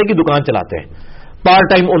کپڑے کی دکان چلاتے ہیں, پارٹ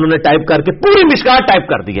ٹائم انہوں نے ٹائپ کر کے پوری مشکات ٹائپ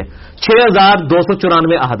کر دی ہے,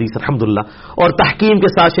 6294 احادیث الحمدللہ, اور تحکیم کے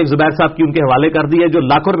ساتھ شیخ زبیر صاحب کی ان کے حوالے کر دی ہے, جو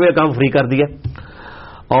لاکھوں روپے کام فری کر دی ہے.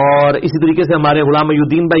 اور اسی طریقے سے ہمارے غلام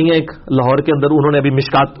الدین بھائی ہیں ایک لاہور کے اندر, انہوں نے ابھی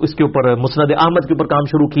مشکات اس کے اوپر مسند احمد کے اوپر کام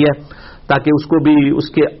شروع کیا ہے, تاکہ اس کو بھی اس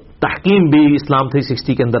کے تحکیم بھی اسلام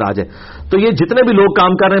 360 کے اندر آ جائے. تو یہ جتنے بھی لوگ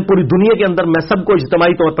کام کر رہے ہیں پوری دنیا کے اندر, میں سب کو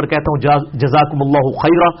اجتماعی طور پر کہتا ہوں جزاکم اللہ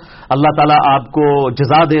خیرہ, اللہ تعالیٰ آپ کو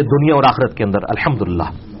جزا دے دنیا اور آخرت کے اندر الحمدللہ.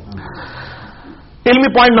 علمی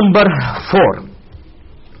پوائنٹ نمبر 4,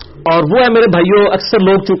 اور وہ ہے میرے بھائیوں, اکثر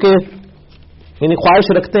لوگ چونکہ یعنی خواہش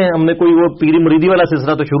رکھتے ہیں, ہم نے کوئی وہ پیری مریدی والا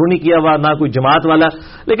سلسلہ تو شروع نہیں کیا ہوا, نہ کوئی جماعت والا,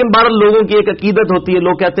 لیکن بہرحال لوگوں کی ایک عقیدت ہوتی ہے,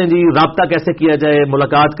 لوگ کہتے ہیں جی رابطہ کیسے کیا جائے,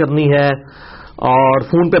 ملاقات کرنی ہے اور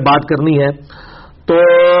فون پہ بات کرنی ہے. تو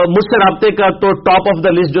مجھ سے رابطے کا تو ٹاپ آف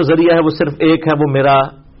دا لسٹ جو ذریعہ ہے وہ صرف ایک ہے, وہ میرا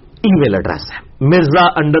ای میل ایڈریس ہے,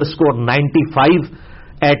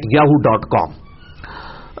 mirza_95@yahoo.com.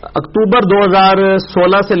 اکتوبر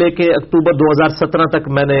 2016 سے لے کے اکتوبر 2017 تک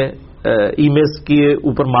میں نے ای میلز کے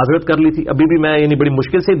اوپر معذرت کر لی تھی. ابھی بھی میں یعنی بڑی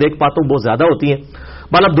مشکل سے دیکھ پاتا ہوں, بہت زیادہ ہوتی ہیں.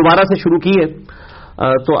 بال اب دوبارہ سے شروع کی ہے,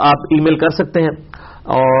 تو آپ ای میل کر سکتے ہیں.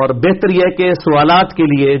 اور بہتر یہ ہے کہ سوالات کے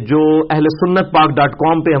لیے جو اہل سنت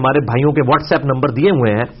پاک.com پہ ہمارے بھائیوں کے واٹس ایپ نمبر دیے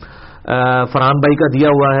ہوئے ہیں, فرحان بھائی کا دیا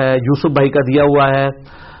ہوا ہے, یوسف بھائی کا دیا ہوا ہے,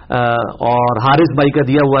 اور حارث بھائی کا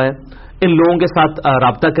دیا ہوا ہے. ان لوگوں کے ساتھ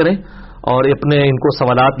رابطہ کریں اور اپنے ان کو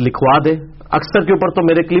سوالات لکھوا دیں. اکثر کے اوپر تو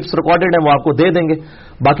میرے کلپس ریکارڈڈ ہیں, وہ آپ کو دے دیں گے.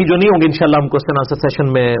 باقی جو نہیں ہوں گے انشاءاللہ ہم کوسچن آنسر سیشن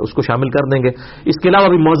میں اس کو شامل کر دیں گے. اس کے علاوہ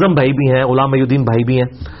بھی معظم بھائی بھی ہیں, غلام محی الدین بھائی بھی ہیں,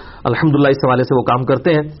 الحمدللہ اس حوالے سے وہ کام کرتے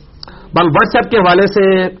ہیں. بل واٹس ایپ کے حوالے سے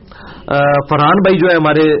فرحان بھائی جو ہے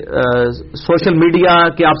ہمارے سوشل میڈیا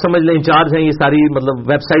کے آپ سمجھ لیں انچارج ہیں. یہ ساری مطلب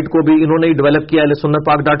ویب سائٹ کو بھی انہوں نے ہی ڈیولپ کیا ہے,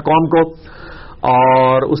 sunnatpak.com کو.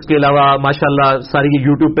 اور اس کے علاوہ ماشاءاللہ ساری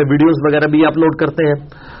یوٹیوب پہ ویڈیوز وغیرہ بھی اپلوڈ کرتے ہیں,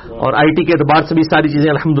 اور آئی ٹی کے اعتبار سے بھی ساری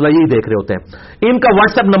چیزیں الحمدللہ یہی دیکھ رہے ہوتے ہیں. ان کا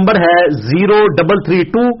واٹس ایپ نمبر ہے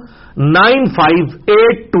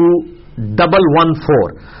 0332958214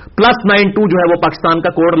 +92 جو ہے وہ پاکستان کا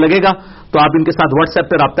کوڈ لگے گا, تو آپ ان کے ساتھ واٹس ایپ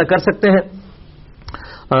پہ رابطہ کر سکتے ہیں.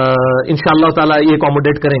 انشاءاللہ تعالی یہ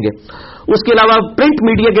اکوموڈیٹ کریں گے. اس کے علاوہ پرنٹ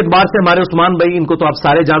میڈیا کے اعتبار سے ہمارے عثمان بھائی, ان کو تو آپ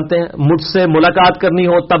سارے جانتے ہیں, مجھ سے ملاقات کرنی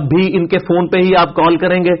ہو تب بھی ان کے فون پہ ہی آپ کال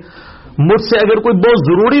کریں گے. مجھ سے اگر کوئی بہت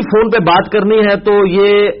ضروری فون پہ بات کرنی ہے تو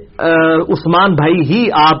یہ عثمان بھائی ہی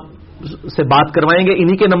آپ سے بات کروائیں گے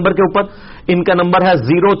انہی کے نمبر کے اوپر. ان کا نمبر ہے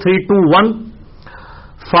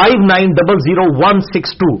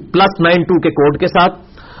 0321590162 +92 کے کوڈ کے ساتھ.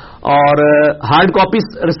 اور ہارڈ کاپیز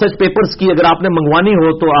ریسرچ پیپرز کی اگر آپ نے منگوانی ہو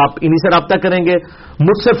تو آپ انہی سے رابطہ کریں گے.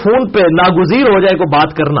 مجھ سے فون پہ ناگزیر ہو جائے کو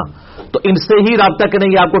بات کرنا تو ان سے ہی رابطہ کریں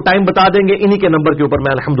گے, آپ کو ٹائم بتا دیں گے. انہی کے نمبر کے اوپر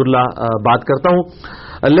میں الحمدللہ بات کرتا ہوں.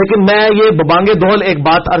 لیکن میں یہ ببانگے دھول ایک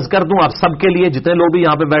بات عرض کر دوں آپ سب کے لیے, جتنے لوگ بھی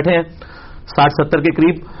یہاں پہ بیٹھے ہیں 60-70 کے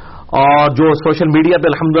قریب, اور جو سوشل میڈیا پہ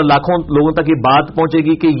الحمدللہ لاکھوں لوگوں تک یہ بات پہنچے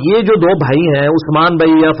گی کہ یہ جو دو بھائی ہیں عثمان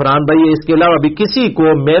بھائی یا فرحان بھائی, اس کے علاوہ بھی کسی کو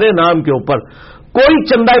میرے نام کے اوپر کوئی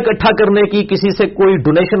چندہ اکٹھا کرنے کی, کسی سے کوئی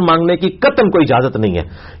ڈونیشن مانگنے کی قطعاً کوئی اجازت نہیں ہے.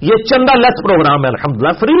 یہ چندہ لیس پروگرام ہے,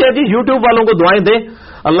 الحمدللہ فری ہے جی. یوٹیوب والوں کو دعائیں دیں,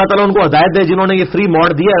 اللہ تعالیٰ ان کو ہدایت دے جنہوں نے یہ فری موڈ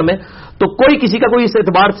دیا ہمیں. تو کوئی کسی کا کوئی اس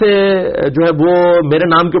اعتبار سے جو ہے وہ میرے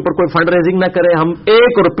نام کے اوپر کوئی فنڈ ریزنگ نہ کرے. ہم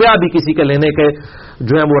 1 روپیہ بھی کسی کا لینے کے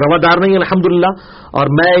جو ہے وہ روادار نہیں ہے الحمدللہ. اور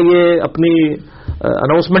میں یہ اپنی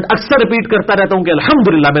اناؤنسمنٹ اکثر ریپیٹ کرتا رہتا ہوں کہ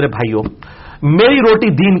الحمدللہ میرے بھائیوں, میری روٹی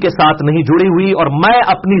دین کے ساتھ نہیں جڑی ہوئی, اور میں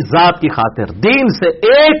اپنی ذات کی خاطر دین سے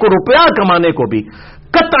 1 روپیہ کمانے کو بھی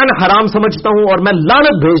قطعاً حرام سمجھتا ہوں. اور میں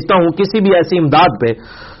لعنت بھیجتا ہوں کسی بھی ایسی امداد پہ,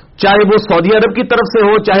 چاہے وہ سعودی عرب کی طرف سے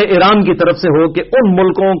ہو چاہے ایران کی طرف سے ہو, کہ ان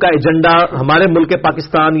ملکوں کا ایجنڈا ہمارے ملک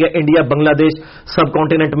پاکستان یا انڈیا بنگلہ دیش سب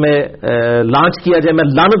کانٹیننٹ میں لانچ کیا جائے. میں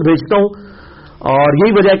لعنت بھیجتا ہوں. اور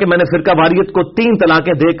یہی وجہ ہے کہ میں نے فرقہ واریت کو 3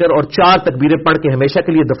 طلاقیں دے کر اور 4 تکبیریں پڑھ کے ہمیشہ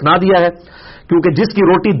کے لیے دفنا دیا ہے, کیونکہ جس کی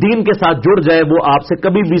روٹی دین کے ساتھ جڑ جائے وہ آپ سے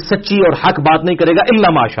کبھی بھی سچی اور حق بات نہیں کرے گا الا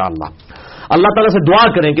ماشاء اللہ. اللہ تعالیٰ سے دعا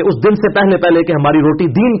کریں کہ اس دن سے پہلے کہ ہماری روٹی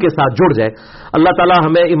دین کے ساتھ جڑ جائے, اللہ تعالیٰ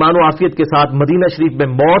ہمیں ایمان و عافیت کے ساتھ مدینہ شریف میں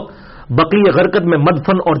موت, بقیع غرقد میں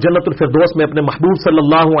مدفن اور جنت الفردوس میں اپنے محبوب صلی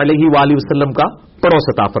اللہ علیہ وآلہ وسلم کا پڑوس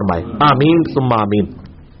عطا فرمائے. آمین ثم آمین.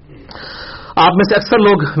 آپ میں سے اکثر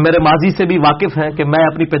لوگ میرے ماضی سے بھی واقف ہیں کہ میں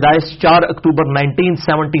اپنی پیدائش 4 اکتوبر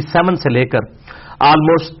 1977 سے لے کر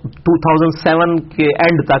آلموسٹ 2007 کے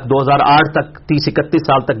اینڈ تک 2008 تک 30-31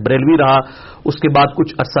 سال تک بریلوی رہا. اس کے بعد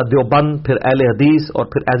کچھ عرصہ دیوبند, پھر اہل حدیث, اور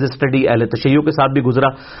پھر ایز اے اسٹڈی اہل تشیع کے ساتھ بھی گزرا.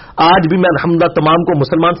 آج بھی میں الحمدللہ تمام کو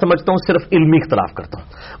مسلمان سمجھتا ہوں, صرف علمی اختلاف کرتا ہوں.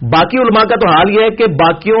 باقی علماء کا تو حال یہ ہے کہ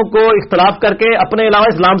باقیوں کو اختلاف کر کے اپنے علاوہ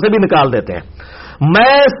اسلام سے بھی نکال دیتے ہیں.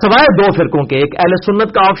 میں سوائے 2 فرقوں کے, ایک اہل سنت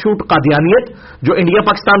کا آف شوٹ قادیانیت جو انڈیا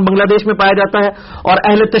پاکستان بنگلہ دیش میں پایا جاتا ہے, اور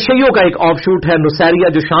اہل تشیع کا ایک آف شوٹ ہے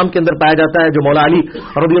نصیریہ جو شام کے اندر پایا جاتا ہے, جو مولا علی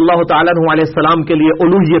رضی اللہ تعالیٰ عنہ علیہ السلام کے لیے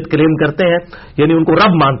الوہیت کلیم کرتے ہیں, یعنی ان کو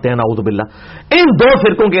رب مانتے ہیں نعوذ باللہ. ان 2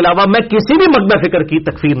 فرقوں کے علاوہ میں کسی بھی مقدہ فکر کی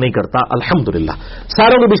تکفیر نہیں کرتا الحمدللہ.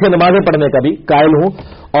 ساروں کے پیچھے نمازیں پڑھنے کا بھی قائل ہوں,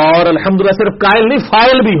 اور الحمدللہ صرف قائل نہیں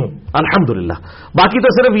فائل بھی ہوں الحمدللہ. باقی تو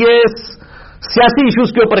صرف یہ سیاسی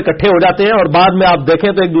ایشوز کے اوپر اکٹھے ہو جاتے ہیں, اور بعد میں آپ دیکھیں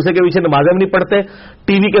تو ایک دوسرے کے پیچھے نمازیں بھی نہیں پڑھتے,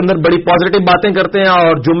 ٹی وی کے اندر بڑی پازیٹو باتیں کرتے ہیں,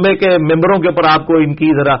 اور جمعے کے ممبروں کے اوپر آپ کو ان کی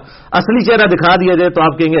ذرا اصلی چہرہ دکھا دیا جائے تو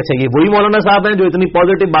آپ کہیں گے اچھا یہ وہی مولانا صاحب ہیں جو اتنی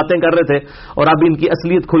پازیٹو باتیں کر رہے تھے, اور اب ان کی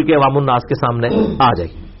اصلیت کھل کے عوام الناس کے سامنے آ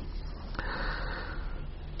جائے.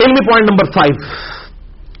 علمی پوائنٹ نمبر 5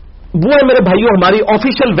 وہ ہے میرے بھائیوں, ہماری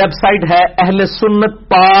آفیشیل ویب سائٹ ہے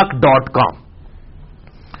ahlesunnatpak.com.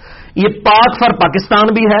 یہ پاک فار پاکستان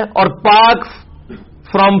بھی ہے اور پاک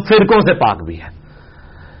فرام فرقوں سے پاک بھی ہے,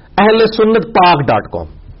 ahlesunnatpak.com.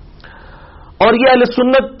 اور یہ اہل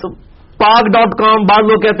سنت پاک.com, بعض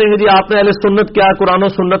لوگ کہتے ہیں کہ جی آپ نے اہل سنت کیا قرآن و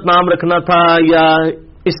سنت نام رکھنا تھا یا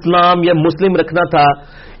اسلام یا مسلم رکھنا تھا.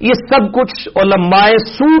 یہ سب کچھ علماء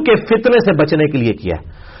سو کے فتنے سے بچنے کے لیے کیا ہے.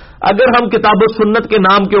 اگر ہم کتاب و سنت کے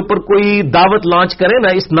نام کے اوپر کوئی دعوت لانچ کریں نا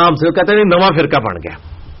اس نام سے, کہتے ہیں نواں فرقہ بن گیا,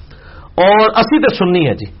 اور اسی تو سنی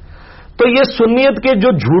ہے جی. تو یہ سنیت کے جو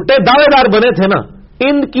جھوٹے دعوے دار بنے تھے نا,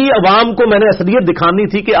 ان کی عوام کو میں نے اصلیت دکھانی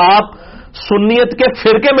تھی کہ آپ سنیت کے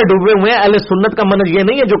فرقے میں ڈوبے ہوئے ہیں. اہل سنت کا منہج یہ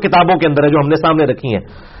نہیں ہے جو کتابوں کے اندر ہے، جو ہم نے سامنے رکھی ہیں.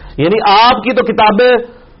 یعنی آپ کی تو کتابیں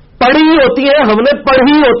پڑھی ہوتی ہیں، ہم نے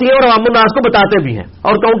پڑھی ہوتی ہیں اور عوام الناس کو بتاتے بھی ہیں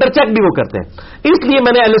اور کاؤنٹر چیک بھی وہ کرتے ہیں. اس لیے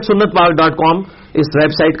میں نے ahlsunnatpark.com اس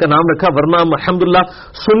ویب سائٹ کا نام رکھا، ورنہ الحمدللہ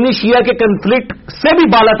سنی شیعہ کے کنفلکٹ سے بھی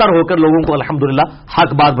بالا تر ہو کر لوگوں کو الحمدللہ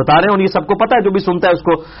حق بات بتا رہے ہیں، اور یہ سب کو پتا ہے، جو بھی سنتا ہے اس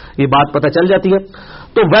کو یہ بات پتہ چل جاتی ہے.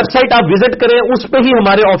 تو ویب سائٹ آپ وزٹ کریں، اس پہ ہی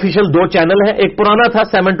ہمارے آفیشیل 2 چینل ہیں. ایک پرانا تھا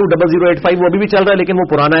 720085، وہ ابھی بھی چل رہا ہے لیکن وہ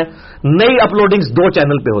پرانا ہے. نئی اپلوڈنگز 2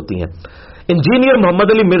 چینل پہ ہوتی ہیں. Engineer Muhammad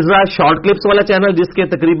Ali Mirza short clips والا چینل، جس کے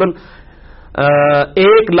تقریباً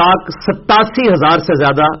 1,87,000 سے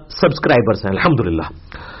زیادہ سبسکرائبرز ہیں الحمدللہ،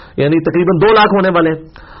 یعنی تقریباً 2 لاکھ ہونے والے ہیں.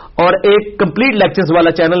 اور ایک کمپلیٹ لیکچرز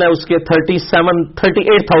والا چینل ہے، اس کے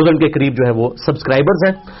 38,000 کے قریب جو ہے وہ سبسکرائبرز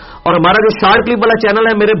ہیں. اور ہمارا جو شارٹ کلپ والا چینل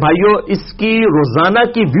ہے میرے بھائیوں، اس کی روزانہ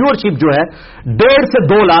کی ویورشپ جو ہے 1.5 سے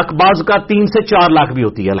 2 لاکھ، بعض کا 3 سے 4 لاکھ بھی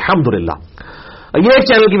ہوتی ہے الحمدللہ. یہ ایک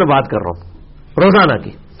چینل کی میں بات کر رہا ہوں روزانہ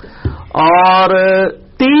کی. اور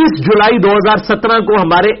 30 جولائی 2017 کو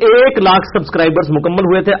ہمارے 1 لاکھ سبسکرائبرز مکمل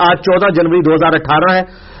ہوئے تھے. آج 14 جنوری 2018 ہے.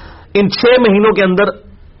 ان 6 مہینوں کے اندر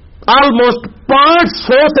آلموسٹ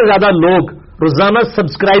 500 سے زیادہ لوگ روزانہ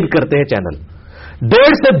سبسکرائب کرتے ہیں چینل.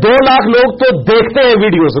 1.5 سے 2 لاکھ لوگ تو دیکھتے ہیں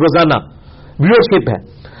ویڈیوز روزانہ، ویورشپ ہے.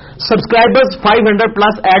 سبسکرائبرز 500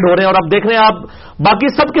 پلس ایڈ ہو رہے ہیں. اور اب دیکھ رہے ہیں آپ باقی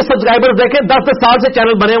سب کے سبسکرائبرز دیکھیں 10 سال سے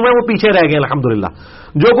چینل بنے ہوئے ہیں، وہ پیچھے رہ گئے الحمدللہ.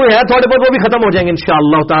 جو کوئی ہے تھوڑے بہت وہ بھی ختم ہو جائیں گے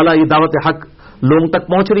انشاءاللہ تعالی. یہ دعوت حق لوگوں تک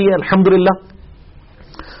پہنچ رہی ہے الحمدللہ.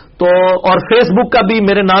 تو اور فیس بک کا بھی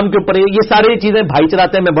میرے نام کے اوپر یہ ساری چیزیں بھائی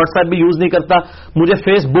چلاتے ہیں. میں واٹس ایپ بھی یوز نہیں کرتا، مجھے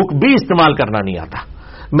فیس بک بھی استعمال کرنا نہیں آتا.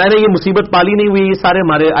 میں نے یہ مصیبت پالی نہیں ہوئی. یہ سارے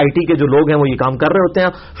ہمارے آئی ٹی کے جو لوگ ہیں وہ یہ کام کر رہے ہوتے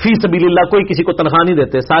ہیں فی سبیل اللہ. کوئی کسی کو تنخواہ نہیں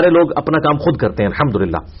دیتے، سارے لوگ اپنا کام خود کرتے ہیں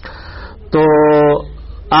الحمدللہ. تو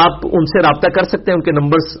آپ ان سے رابطہ کر سکتے ہیں، ان کے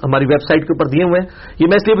نمبرز ہماری ویب سائٹ کے اوپر دیے ہوئے ہیں. یہ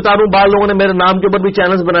میں اس لیے بتا رہا ہوں، بعض لوگوں نے میرے نام کے اوپر بھی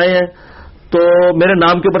چینلز بنائے ہیں، تو میرے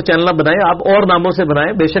نام کے اوپر چینل نہ بنائیں، آپ اور ناموں سے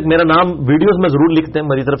بنائیں. بے شک میرا نام ویڈیوز میں ضرور لکھ دیں،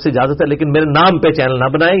 میری طرف سے اجازت ہے، لیکن میرے نام پہ چینل نہ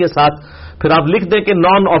بنائیں. یہ ساتھ پھر آپ لکھ دیں کہ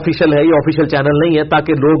نان آفیشیل ہے، یہ آفیشیل چینل نہیں ہے،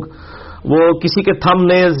 تاکہ لوگ وہ کسی کے تھم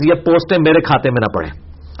نیز یا پوسٹیں میرے کھاتے میں نہ پڑیں.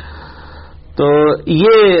 تو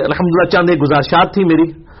یہ الحمدللہ چند ایک گزارشات تھی میری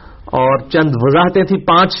اور چند وضاحتیں تھیں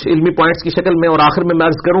 5 علمی پوائنٹس کی شکل میں. اور آخر میں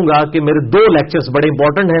عرض کروں گا کہ میرے 2 لیکچرز بڑے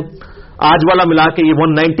امپورٹنٹ ہیں. آج والا ملا کے یہ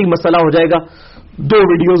 190 مسئلہ ہو جائے گا. 2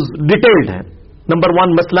 ویڈیوز ڈیٹیلڈ ہیں. نمبر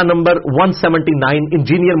 1 مسئلہ نمبر 179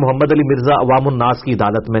 انجینئر محمد علی مرزا عوام الناس کی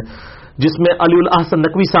عدالت میں، جس میں علی الاحسن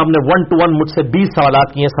نقوی صاحب نے 1 to 1 مجھ سے 20 سوالات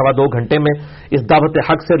کیے 2.25 گھنٹے میں اس دعوت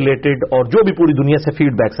حق سے ریلیٹڈ، اور جو بھی پوری دنیا سے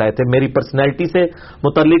فیڈ بیکس آئے تھے میری پرسنالٹی سے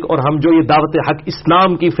متعلق، اور ہم جو یہ دعوت حق اسلام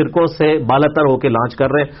کی فرقوں سے بالاتر ہو کے لانچ کر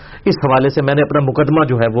رہے ہیں، اس حوالے سے میں نے اپنا مقدمہ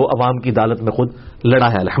جو ہے وہ عوام کی عدالت میں خود لڑا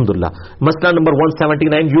ہے الحمدللہ. مسئلہ نمبر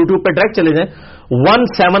 179 یوٹیوب پہ ڈائریکٹ چلے جائیں،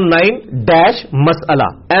 179-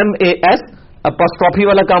 MAS اپوسٹرافی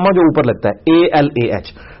والا کام جو اوپر لگتا ہے ALAH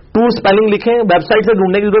 2 اسپیلنگ لکھیں. ویب سائٹ سے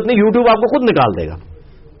ڈھونڈنے کی ضرورت نہیں، یوٹیوب آپ کو خود نکال دے گا.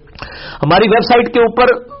 ہماری ویب سائٹ کے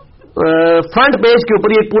اوپر فرنٹ پیج کے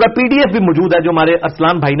اوپر یہ پورا PDF بھی موجود ہے جو ہمارے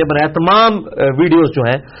ارسلان بھائی نے بنایا. تمام ویڈیوز جو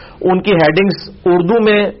ہیں ان کی ہیڈنگز اردو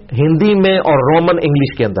میں، ہندی میں اور رومن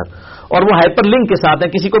انگلش کے اندر، اور وہ ہائپر لنک کے ساتھ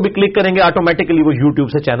ہیں. کسی کو بھی کلک کریں گے آٹومیٹکلی وہ یوٹیوب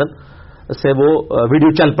سے چینل سے وہ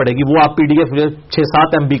ویڈیو چل پڑے گی. وہ آپ PDF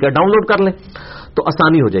 6-7 MB کا ڈاؤن لوڈ کر لیں تو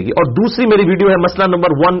آسانی ہو جائے گی. اور دوسری میری ویڈیو ہے مسئلہ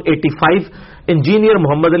نمبر 185 انجینئر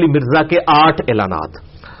محمد علی مرزا کے 8 اعلانات.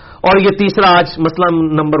 اور یہ تیسرا آج مسئلہ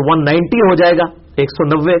نمبر 190 ہو جائے گا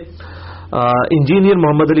 190 انجینئر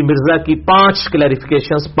محمد علی مرزا کی 5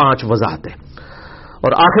 کلیریفیکیشنز 5 وضاحتیں.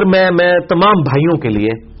 اور آخر میں تمام بھائیوں کے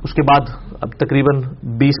لیے اس کے بعد اب تقریباً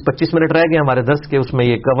 20-25 منٹ رہ گئے ہمارے درس کے، اس میں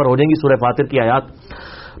یہ کور ہو جائیں گی سورہ فاتر کی آیات.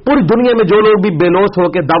 پوری دنیا میں جو لوگ بھی بے لوث ہو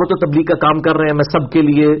کے دعوت و تبلیغ کا کام کر رہے ہیں، میں سب کے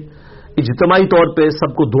لیے اجتماعی طور پہ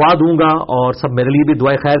سب کو دعا دوں گا، اور سب میرے لیے بھی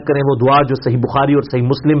دعائیں خیر کریں. وہ دعا جو صحیح بخاری اور صحیح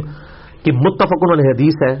مسلم کی متفق علیہ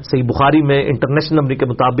حدیث ہے. صحیح بخاری میں انٹرنیشنل نمبر کے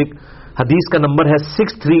مطابق حدیث کا نمبر ہے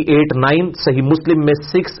 6389، صحیح مسلم میں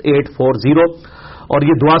 6840، اور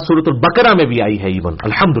یہ دعا سورۃ البقرہ میں بھی آئی ہے ایون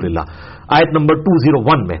الحمدللہ آیت نمبر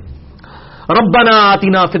 201 میں. ربنا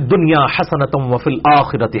آتنا فی الدنیا حسنۃ وفی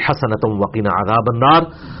الآخرۃ حسنۃ وقنا عذاب النار.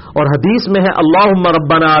 اور حدیث میں ہے اللہم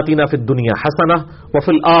ربنا آتنا فی الدنیا حسنہ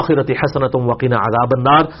وفی الآخرۃ حسنۃ وقنا عذاب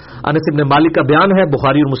النار. انس بن مالک کا بیان ہے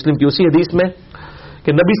بخاری اور مسلم کی اسی حدیث میں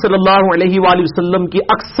کہ نبی صلی اللہ علیہ وآلہ وسلم کی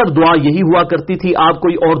اکثر دعا یہی ہوا کرتی تھی، آپ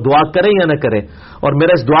کوئی اور دعا کریں یا نہ کریں. اور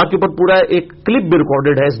میرا اس دعا کے اوپر پورا ایک کلپ بھی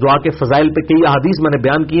ریکارڈڈ ہے. اس دعا کے فضائل پہ کئی احادیث میں نے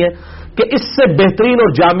بیان کی ہیں کہ اس سے بہترین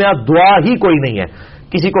اور جامع دعا ہی کوئی نہیں ہے.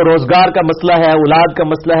 کسی کو روزگار کا مسئلہ ہے، اولاد کا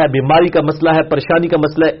مسئلہ ہے، بیماری کا مسئلہ ہے، پریشانی کا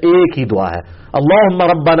مسئلہ ہے، ایک ہی دعا ہے اللہم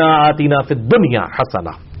ربنا آتنا فی الدنیا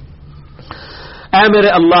حسنہ. اے میرے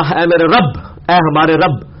اللہ، اے میرے رب، اے ہمارے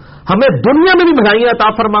رب، ہمیں دنیا میں بھی بھلائیاں عطا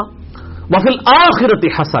فرما، وفی الآخرۃ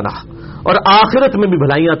حسنہ، اور آخرت میں بھی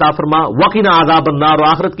بھلائیاں عطا فرما، وقنا عذاب النار، اور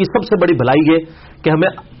آخرت کی سب سے بڑی بھلائی یہ کہ ہمیں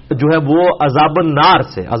جو ہے وہ عذاب النار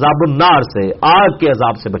سے آگ کے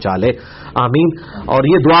عذاب سے بچا لے، آمین۔ اور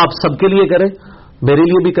یہ دعا آپ سب کے لیے کریں، میرے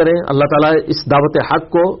لیے بھی کریں۔ اللہ تعالیٰ اس دعوت حق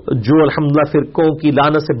کو جو الحمدللہ فرقوں کی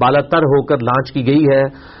لعنت سے بالا تر ہو کر لانچ کی گئی ہے،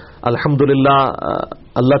 الحمدللہ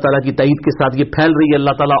اللہ تعالیٰ کی تائید کے ساتھ یہ پھیل رہی ہے،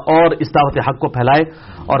 اللہ تعالیٰ اور اس دعوت حق کو پھیلائے،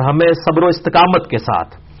 اور ہمیں صبر و استقامت کے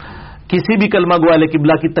ساتھ کسی بھی کلمہ گو اہل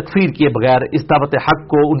قبلہ کی تکفیر کیے بغیر اس دعوت حق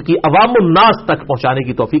کو ان کی عوام الناس تک پہنچانے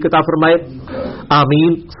کی توفیق عطا فرمائے،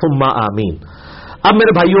 آمین ثم آمین۔ اب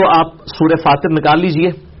میرے بھائیوں، آپ سورہ فاطر نکال لیجئے،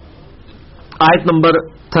 آیت نمبر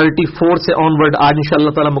 34 سے آن ورڈ آج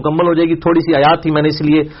انشاءاللہ تعالی مکمل ہو جائے گی۔ تھوڑی سی آیات تھی، میں نے اس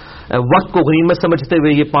لیے وقت کو غنیمت سمجھتے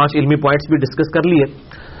ہوئے یہ 5 علمی پوائنٹس بھی ڈسکس کر لیے۔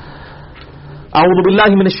 اعوذ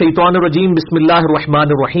باللہ من الشیطان الرجیم، بسم اللہ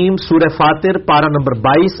الرحمن الرحیم، سورہ فاطر پارہ نمبر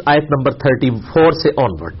 22 آیت نمبر 34 سے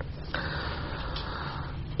آن ورڈ۔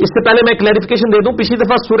 اس سے پہلے میں کلیریفیکیشن دے دوں، پچھلی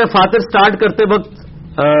دفعہ سورہ فاطر سٹارٹ کرتے وقت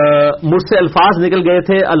مجھ سے الفاظ نکل گئے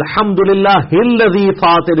تھے الحمدللہ الذی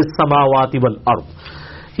فاطر السماوات والارض۔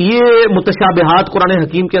 یہ متشابہات قرآن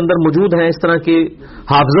حکیم کے اندر موجود ہیں، اس طرح کے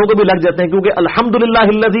حافظوں کو بھی لگ جاتے ہیں، کیونکہ الحمدللہ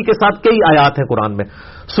الذی کے ساتھ کئی آیات ہیں قرآن میں۔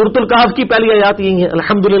 سورۃ الکہف کی پہلی آیات یہی ہے،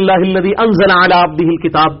 الحمدللہ الذی انزل علی عبدہ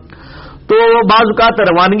الکتاب۔ تو بعض اوقات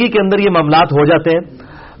روانگی کے اندر یہ معاملات ہو جاتے ہیں،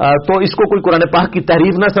 تو اس کو کوئی قرآن پاک کی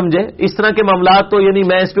تحریف نہ سمجھے۔ اس طرح کے معاملات تو یعنی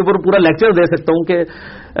میں اس پہ پورا لیکچر دے سکتا ہوں کہ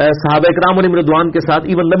صحابہ اکرام علیہم رضوان کے ساتھ،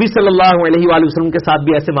 ایون نبی صلی اللہ علیہ وآلہ وسلم کے ساتھ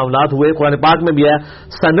بھی ایسے معاملات ہوئے۔ قرآن پاک میں بھی ہے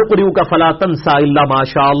سنقرئک فلا تنسى الا ما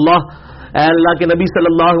شاء اللہ، اے اللہ کے نبی صلی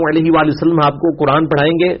اللہ علیہ وآلہ وسلم آپ کو قرآن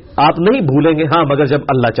پڑھائیں گے، آپ نہیں بھولیں گے، ہاں مگر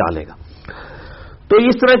جب اللہ چاہے گا۔ تو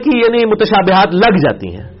اس طرح کی یعنی متشابہات لگ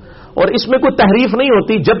جاتی ہیں، اور اس میں کوئی تحریف نہیں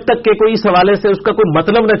ہوتی جب تک کہ کوئی اس حوالے سے اس کا کوئی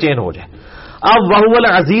مطلب نہ چینج ہو جائے۔ اب وہو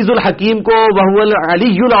العزیز الحکیم کو وہو العلی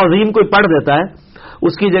العظیم کوئی پڑھ دیتا ہے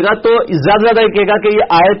اس کی جگہ، تو زیادہ یہ کہے گا کہ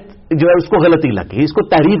یہ آیت جو ہے اس کو غلطی لگی، اس کو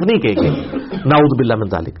تحریف نہیں کہے گی، نعوذ باللہ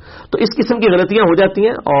من ذالک۔ تو اس قسم کی غلطیاں ہو جاتی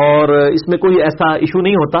ہیں، اور اس میں کوئی ایسا ایشو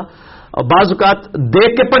نہیں ہوتا، اور بعض اوقات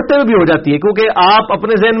دیکھ کے پڑھتے ہوئے بھی ہو جاتی ہے، کیونکہ آپ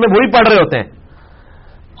اپنے ذہن میں وہی پڑھ رہے ہوتے ہیں۔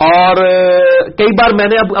 اور کئی بار میں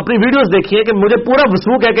نے اب اپنی ویڈیوز دیکھی ہیں کہ مجھے پورا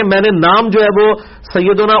وثوق ہے کہ میں نے نام جو ہے وہ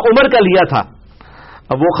سیدنا عمر کا لیا تھا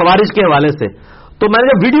وہ خوارج کے حوالے سے، تو میں نے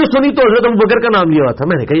جب ویڈیو سنی تو حضرت ابوبکر کا نام لیا ہوا تھا۔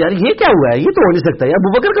 میں نے کہا یار یہ کیا ہوا ہے، یہ تو ہو نہیں سکتا، یار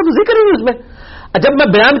ابوبکر کا تو ذکر ہی نہیں اس میں۔ جب میں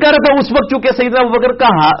بیان کر رہا تھا اس وقت چونکہ سیدنا ابوبکر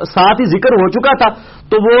کا ساتھ ہی ذکر ہو چکا تھا،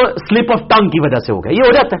 تو وہ سلپ آف ٹنگ کی وجہ سے ہو گیا، یہ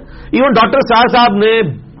ہو جاتا ہے۔ ایون ڈاکٹر صاحب نے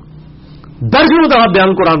درجنوں دفعہ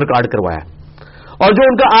بیان قرآن ریکارڈ کروایا، اور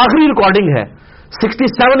جو ان کا آخری ریکارڈنگ ہے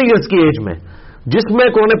 67 ایئرز کی ایج میں، جس میں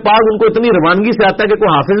قرآن پاک ان کو اتنی روانگی سے آتا ہے کہ کوئی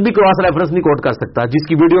حافظ بھی کراس ریفرنس نہیں کوٹ کر سکتا، جس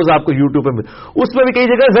کی ویڈیوز آپ کو یوٹیوب پہ اس میں بھی کئی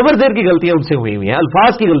جگہ زبر زیر کی غلطیاں ان سے ہوئی ہیں،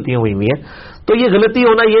 الفاظ کی غلطیاں ہوئی ہیں۔ تو یہ غلطی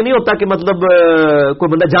ہونا یہ نہیں ہوتا کہ مطلب کوئی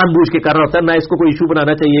بندہ جان بوجھ کے کر رہا ہوتا ہے، نہ اس کو کوئی ایشو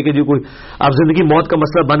بنانا چاہیے کہ جی کوئی اب زندگی موت کا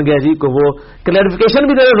مسئلہ بن گیا جی، کو وہ کلیریفیکیشن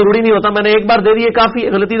بھی دینا ضروری نہیں ہوتا، میں نے ایک بار دے دی ہے کافی،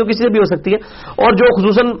 غلطی تو کسی سے بھی ہو سکتی ہے۔ اور جو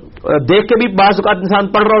خصوصاً دیکھ کے بھی بعض اوقات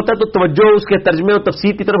انسان پڑھ رہا ہوتا ہے تو توجہ اس کے ترجمے اور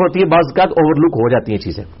تفسیر کی طرف ہوتی ہے، بعض اوقات اوور لک ہو جاتی ہیں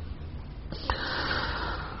چیزیں۔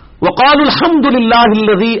 وقالوا الحمد للہ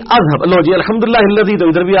الذی اذهب، لو جی الحمد للہ الذی تو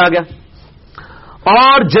ادھر بھی آ گیا۔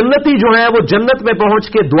 اور جنتی جو ہیں وہ جنت میں پہنچ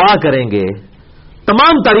کے دعا کریں گے،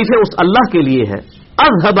 تمام تعریفیں اس اللہ کے لیے ہے،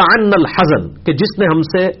 اذهب عنا الحزن، کہ جس نے ہم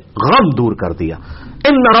سے غم دور کر دیا،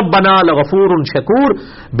 ان ربنا لغفور شکور،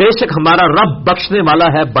 بے شک ہمارا رب بخشنے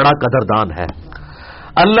والا ہے، بڑا قدردان ہے۔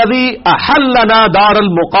 الذی احلنا دار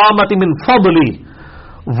المقامۃ من فضلی،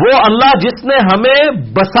 وہ اللہ جس نے ہمیں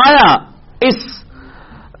بسایا اس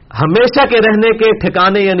ہمیشہ کے رہنے کے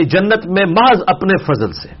ٹھکانے یعنی جنت میں محض اپنے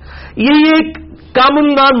فضل سے۔ یہی ایک کامل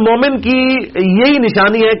نان مومن کی یہی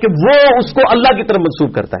نشانی ہے کہ وہ اس کو اللہ کی طرف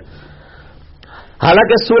منسوب کرتا ہے۔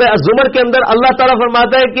 حالانکہ سورہ الزمر کے اندر اللہ تعالیٰ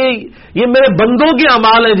فرماتا ہے کہ یہ میرے بندوں کے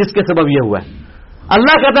اعمال ہیں جس کے سبب یہ ہوا ہے۔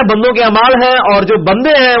 اللہ کہتا ہے بندوں کے اعمال ہیں، اور جو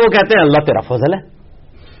بندے ہیں وہ کہتے ہیں اللہ تیرا فضل ہے۔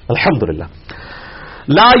 الحمدللہ۔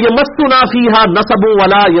 لا یمسنا فیہا نصب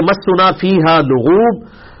ولا یمسنا فیہا لغوب،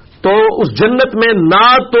 تو اس جنت میں نہ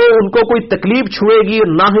تو ان کو کوئی تکلیف چھوئے گی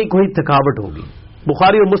نہ ہی کوئی تھکاوٹ ہوگی۔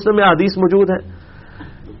 بخاری اور مسلم میں حدیث موجود ہے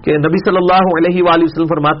کہ نبی صلی اللہ علیہ وآلہ وسلم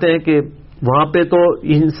فرماتے ہیں کہ وہاں پہ تو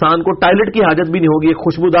انسان کو ٹائلٹ کی حاجت بھی نہیں ہوگی، ایک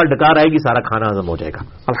خوشبودار ڈکار آئے گی، سارا کھانا ہضم ہو جائے گا۔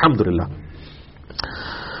 الحمدللہ۔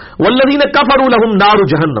 والذین کفروا لهم نار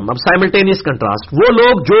جہنم، اب سائملٹینیس کنٹراسٹ، وہ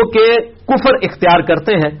لوگ جو کہ کفر اختیار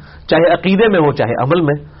کرتے ہیں چاہے عقیدے میں ہو چاہے عمل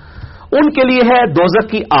میں، ان کے لیے ہے دوزخ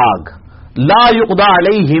کی آگ، لا یقضى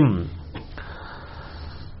علیہم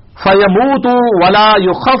فیموتوا ولا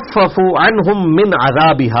یخفف عنہم من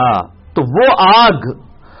عذابها، تو وہ آگ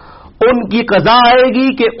ان کی قضا آئے گی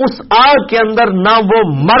کہ اس آگ کے اندر نہ وہ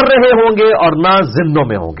مر رہے ہوں گے اور نہ زندوں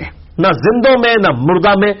میں ہوں گے، نہ زندوں میں نہ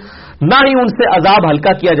مردہ میں، نہ ہی ان سے عذاب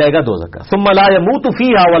ہلکا کیا جائے گا دوزخ کا. ثم لا يموت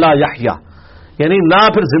فيها ولا يحيى، یعنی نہ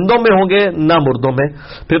پھر زندوں میں ہوں گے نہ مردوں میں.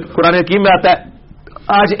 پھر قرآن حکیم میں آتا ہے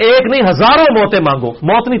آج ایک نہیں ہزاروں موتیں مانگو،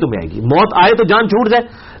 موت نہیں تمہیں آئے گی. موت آئے تو جان چھوٹ جائے،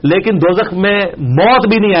 لیکن دوزخ میں موت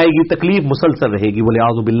بھی نہیں آئے گی، تکلیف مسلسل رہے گی.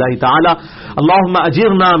 وَلِعَاذُ بِاللَّهِ تَعَالَى اللهم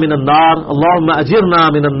اجرنا من النار، اللهم اجرنا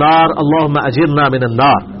من النار، اللهم اجرنا من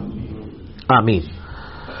النار. آمین.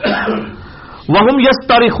 وَهُمْ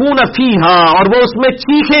يَسْتَرِخُونَ فِيهَا، اور وہ اس میں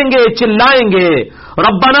چیخیں گے چلائیں گے،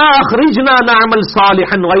 ربنا اخرجنا نعمل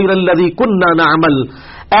صالحا غیر الذی كنا نعمل،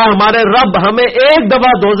 اے ہمارے رب ہمیں ایک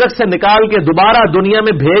دفعہ دوزخ سے نکال کے دوبارہ دنیا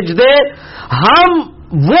میں بھیج دے، ہم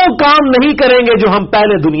وہ کام نہیں کریں گے جو ہم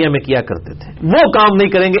پہلے دنیا میں کیا کرتے تھے، وہ کام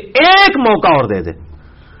نہیں کریں گے، ایک موقع اور دے دے.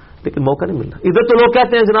 لیکن موقع نہیں ملنا. ادھر تو لوگ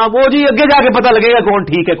کہتے ہیں جناب وہ جی آگے جا کے پتہ لگے گا کون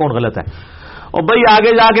ٹھیک ہے کون غلط ہے. اور بھائی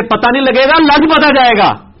آگے جا کے پتہ نہیں لگے گا، لگ پتہ جائے گا.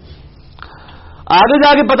 آگے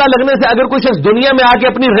جا کے پتہ لگنے سے اگر کوئی شخص دنیا میں آ کے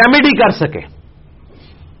اپنی ریمیڈی کر سکے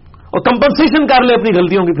اور کمپنسیشن کر لے اپنی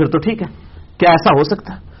غلطیوں کی، پھر تو ٹھیک ہے. کیا ایسا ہو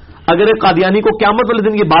سکتا ہے؟ اگر ایک قادیانی کو قیامت والے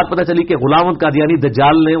دن یہ بات پتہ چلی کہ غلام قادیانی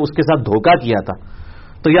دجال نے اس کے ساتھ دھوکہ کیا تھا،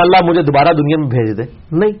 تو یا اللہ مجھے دوبارہ دنیا میں بھیج دے؟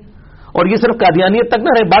 نہیں. اور یہ صرف قادیانیت تک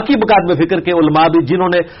نہ رہے، باقی بکات میں فکر کے علماء بھی جنہوں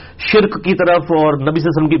نے شرک کی طرف اور نبی صلی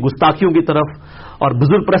اللہ علیہ وسلم کی گستاخیوں کی طرف اور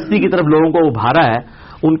بزرگ پرستی کی طرف لوگوں کو ابھارا ہے،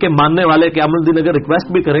 ان کے ماننے والے قیامت دن اگر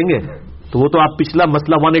ریکویسٹ بھی کریں گے تو وہ تو آپ پچھلا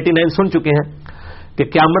مسئلہ 189 سن چکے ہیں کہ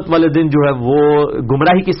قیامت والے دن جو ہے وہ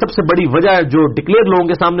گمراہی کی سب سے بڑی وجہ جو ڈکلیئر لوگوں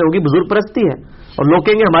کے سامنے ہوگی بزرگ پرستی ہے. اور لوگ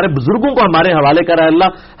کہیں گے ہمارے بزرگوں کو ہمارے حوالے کرا اللہ،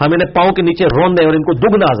 ہم انہیں پاؤں کے نیچے رون دیں اور ان کو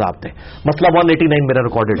دگنا عذاب دیں. مسئلہ 189 میرا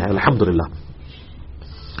ریکارڈڈ ہے الحمدللہ.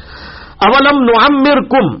 اولم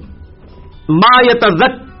نعمرکم ما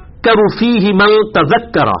یتذکر فیہ من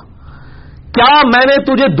تذکر، کیا میں نے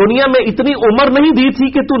تجھے دنیا میں اتنی عمر نہیں دی تھی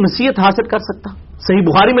کہ تو نصیحت حاصل کر سکتا؟ صحیح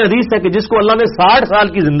بخاری میں حدیث ہے کہ جس کو اللہ نے 60 سال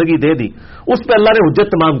کی زندگی دے دی اس پہ اللہ نے حجت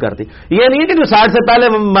تمام کر دی. یہ نہیں ہے کہ جو 60 سے پہلے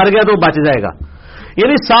مر گیا تو بچ جائے گا،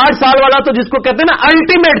 یعنی 60 سال والا تو جس کو کہتے ہیں نا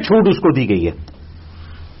الٹیمیٹ چھوٹ اس کو دی گئی ہے.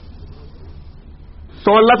 تو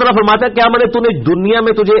اللہ تعالیٰ فرماتا ہے کیا میں نے دنیا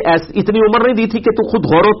میں تجھے اتنی عمر نہیں دی تھی کہ تو خود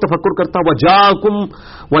غور و تفکر کرتا؟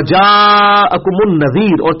 وجاءکم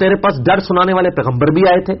النذیر، اور تیرے پاس ڈر سنانے والے پیغمبر بھی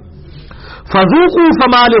آئے تھے. فذوقوا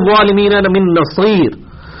فما للظالمین من نصیر،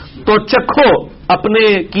 تو چکھو اپنے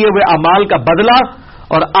کیے ہوئے اعمال کا بدلہ،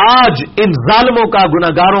 اور آج ان ظالموں کا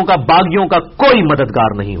گناہگاروں کا باغیوں کا کوئی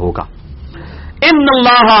مددگار نہیں ہوگا. ان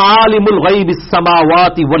اللہ عالم الغیب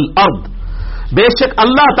السماوات والارض، بے شک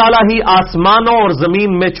اللہ تعالیٰ ہی آسمانوں اور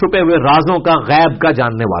زمین میں چھپے ہوئے رازوں کا غیب کا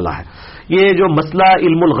جاننے والا ہے. یہ جو مسئلہ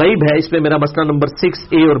علم الغیب ہے اس میں میرا مسئلہ نمبر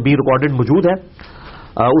 6A اور B ریکارڈڈ موجود ہے،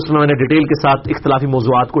 اس میں نے ڈیٹیل کے ساتھ اختلافی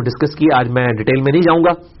موضوعات کو ڈسکس کیا. آج میں ڈیٹیل میں نہیں جاؤں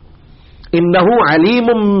گا. انہ علیم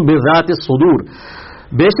بذات الصدور،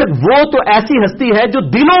 بے شک وہ تو ایسی ہستی ہے جو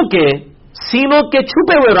دلوں کے سینوں کے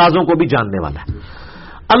چھپے ہوئے رازوں کو بھی جاننے والا ہے.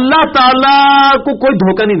 اللہ تعالیٰ کو کوئی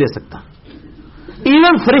دھوکہ نہیں دے سکتا،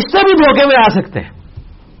 ایون فرشتے بھی دھوکے میں آ سکتے ہیں.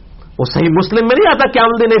 وہ صحیح مسلم میں نہیں آتا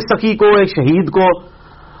قیامت دن ایک سخی کو، ایک شہید کو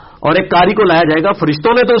اور ایک قاری کو لایا جائے گا.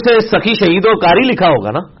 فرشتوں نے تو اسے سخی، شہید اور قاری لکھا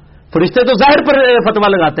ہوگا نا، فرشتے تو ظاہر پر فتویٰ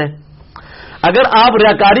لگاتے ہیں. اگر آپ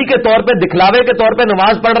ریاکاری کے طور پہ، دکھلاوے کے طور پہ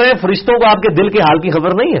نماز پڑھ رہے ہیں، فرشتوں کو آپ کے دل کے حال کی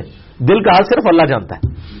خبر نہیں ہے. دل کا حال صرف اللہ جانتا ہے.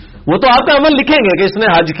 وہ تو آپ کا عمل لکھیں گے کہ اس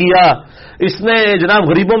نے حج کیا، اس نے جناب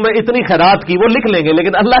غریبوں میں اتنی خیرات کی، وہ لکھ لیں گے،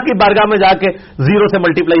 لیکن اللہ کی بارگاہ میں جا کے 0 سے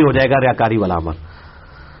ملٹیپلائی ہو جائے گا ریاکاری والا عمل.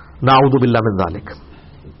 نعوذ باللہ من ذالک.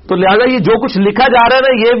 تو لہذا یہ جو کچھ لکھا جا رہا ہے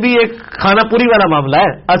نا، یہ بھی ایک کھانا پوری والا معاملہ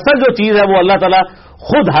ہے. اصل جو چیز ہے وہ اللہ تعالیٰ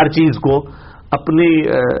خود ہر چیز کو اپنی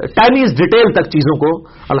ٹائنیز ڈیٹیل تک چیزوں کو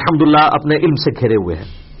الحمدللہ اپنے علم سے گھیرے ہوئے ہیں.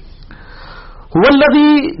 هو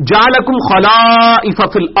الذی جعلکم خلائف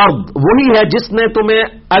فی الارض، وہی ہے جس نے تمہیں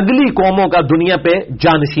اگلی قوموں کا دنیا پہ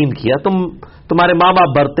جانشین کیا. تمہارے ماں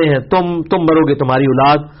باپ برتے ہیں، تم مرو گے، تمہاری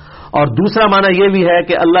اولاد. اور دوسرا معنی یہ بھی ہے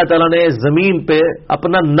کہ اللہ تعالیٰ نے زمین پہ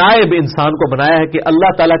اپنا نائب انسان کو بنایا ہے کہ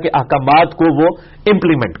اللہ تعالیٰ کے احکامات کو وہ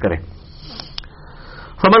امپلیمنٹ کرے.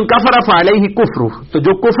 فمن کفر فعلیہ کفر، تو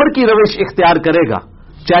جو کفر کی روش اختیار کرے گا،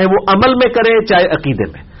 چاہے وہ عمل میں کرے چاہے عقیدے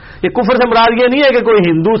میں. یہ کفر سے مراد یہ نہیں ہے کہ کوئی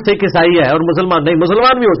ہندو سکھ عیسائی ہے اور مسلمان نہیں،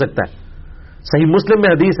 مسلمان بھی ہو سکتا ہے. صحیح مسلم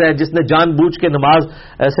میں حدیث ہے جس نے جان بوجھ کے نماز،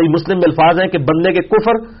 صحیح مسلم میں الفاظ ہیں کہ بندے کے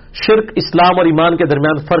کفر، شرک، اسلام اور ایمان کے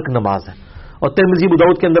درمیان فرق نماز ہے. اور ترمذی ابو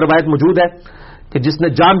داؤد کے اندر روایت موجود ہے کہ جس نے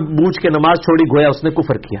جان بوجھ کے نماز چھوڑی گویا اس نے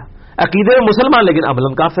کفر کیا. عقیدے میں مسلمان لیکن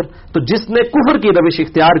عملاً کافر. تو جس نے کفر کی روش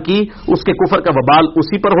اختیار کی اس کے کفر کا وبال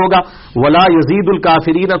اسی پر ہوگا. ولا یزید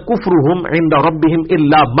الکافرین کفرہم عند ربہم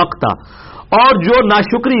الا مقتا. اور جو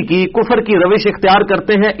ناشکری کی کفر کی روش اختیار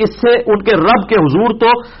کرتے ہیں اس سے ان کے رب کے حضور تو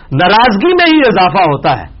ناراضگی میں ہی اضافہ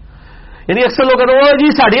ہوتا ہے. یعنی اکثر لوگ کہتے ہیں جی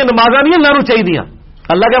ساڑیاں نمازاں نہیں اللہ نو چاہیے.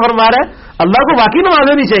 اللہ کیا فرما رہا ہے؟ اللہ کو واقعی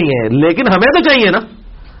نمازیں نہیں چاہیے لیکن ہمیں تو چاہیے نا.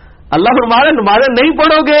 اللہ فرما رہا ہے نمازیں نہیں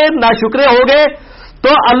پڑھو گے ناشکرے ہوگے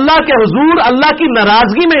تو اللہ کے حضور اللہ کی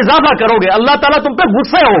ناراضگی میں اضافہ کرو گے, اللہ تعالیٰ تم پہ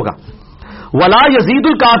غصہ ہوگا. ولا یزید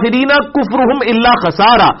الکافرین کفرہم الا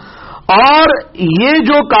خسارا. اور یہ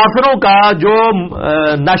جو کافروں کا جو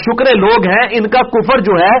ناشکرے لوگ ہیں ان کا کفر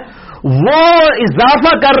جو ہے وہ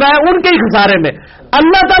اضافہ کر رہا ہے ان کے ہی خسارے میں.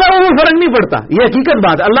 اللہ تعالیٰ کو کوئی فرق نہیں پڑتا, یہ حقیقت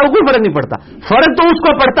بات ہے. اللہ کو کوئی فرق نہیں پڑتا. فرق تو اس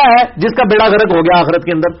کو پڑتا ہے جس کا بیڑا غرق ہو گیا آخرت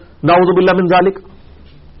کے اندر. نعوذ باللہ من ذالک.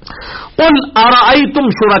 قل ارأیتم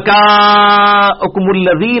شرکاءکم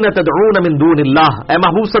الذین تدعون من دون اللہ. اے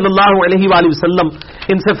محبوب صلی اللہ علیہ وآلہ وسلم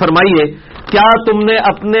ان سے فرمائیے کیا تم نے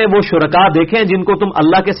اپنے وہ شرکاء دیکھے جن کو تم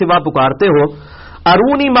اللہ کے سوا پکارتے ہو؟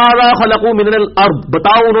 ارونی ماذا خلقوا من الارض.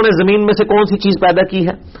 بتاؤ انہوں نے زمین میں سے کون سی چیز پیدا کی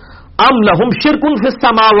ہے. ام لہم شرک فی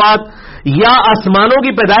السماوات. یا آسمانوں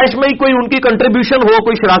کی پیدائش میں ہی کوئی ان کی کنٹریبیوشن ہو,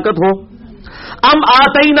 کوئی شراکت ہو. ام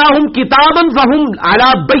آتیناہم کتابا فہم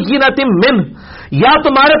علی بینۃ منہ. یا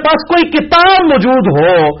تمہارے پاس کوئی کتاب موجود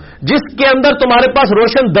ہو جس کے اندر تمہارے پاس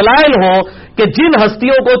روشن دلائل ہو کہ جن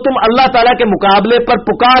ہستیوں کو تم اللہ تعالیٰ کے مقابلے پر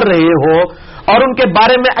پکار رہے ہو اور ان کے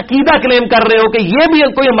بارے میں عقیدہ کلیم کر رہے ہو کہ یہ بھی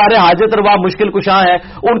کوئی ہمارے حاجت روا مشکل کشاں ہے,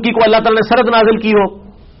 ان کی کو اللہ تعالیٰ نے سرد نازل کی ہو؟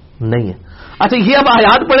 نہیں ہے. اچھا یہ اب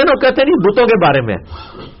آیات پڑھے نا کہتے ہیں جی بتوں کے بارے میں.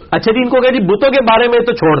 اچھا جی ان کو کہ جی بتوں کے بارے میں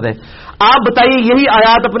تو چھوڑ دیں. آپ بتائیے یہی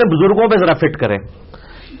آیات اپنے بزرگوں پہ ذرا فٹ کریں.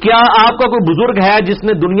 کیا آپ کا کوئی بزرگ ہے جس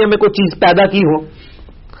نے دنیا میں کوئی چیز پیدا کی ہو؟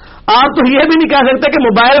 آپ تو یہ بھی نہیں کہہ سکتے کہ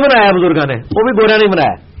موبائل بنایا بزرگوں نے, وہ بھی گوریا نہیں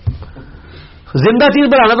بنایا. زندہ چیز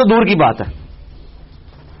بنانا تو دور کی بات ہے.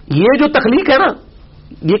 یہ جو تخلیق ہے نا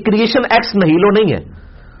یہ کریشن ایکس نہیلو نہیں ہے.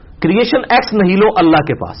 کریشن ایکس نہیلو اللہ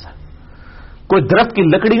کے پاس ہے. کوئی درخت کی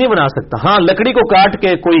لکڑی نہیں بنا سکتا. ہاں لکڑی کو کاٹ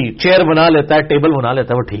کے کوئی چیئر بنا لیتا ہے, ٹیبل بنا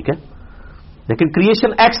لیتا ہے, وہ ٹھیک ہے. لیکن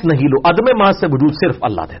کریشن ایکس نہیلو عدم ماں سے وجود صرف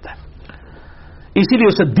اللہ دیتا ہے. اسی لیے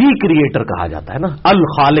اسے دی کریٹر کہا جاتا ہے نا,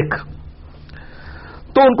 الخالق.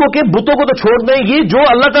 تو ان کو کہ بتوں کو تو چھوڑ دیں. یہ جو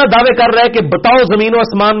اللہ تعالیٰ دعوے کر رہا ہے کہ بتاؤ زمین و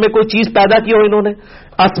آسمان میں کوئی چیز پیدا کی ہو انہوں نے,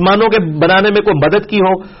 آسمانوں کے بنانے میں کوئی مدد کی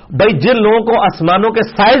ہو. بھائی جن لوگوں کو آسمانوں کے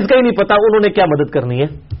سائز کا ہی نہیں پتا انہوں نے کیا مدد کرنی ہے.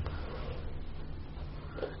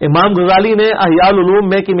 امام غزالی نے احیاء العلوم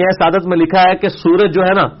میں کیمیائے سعادت میں لکھا ہے کہ سورج جو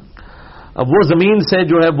ہے نا وہ زمین سے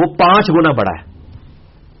جو ہے وہ 5 گنا بڑا ہے,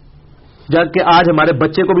 جبکہ آج ہمارے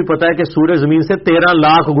بچے کو بھی پتا ہے کہ سورج زمین سے 13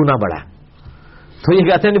 لاکھ گنا بڑا ہے. تو یہ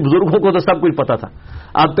کہتے ہیں کہ بزرگوں کو تو سب کچھ پتا تھا.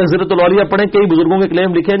 آپ تذکرۃ الاولیاء پڑھیں, کئی بزرگوں کے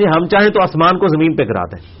کلیم لکھے ہیں ہم چاہیں تو آسمان کو زمین پہ گرا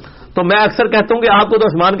دیں. تو میں اکثر کہتا ہوں کہ آپ کو تو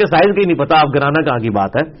آسمان کے سائز کا ہی نہیں پتا, آپ گرانا کہاں کی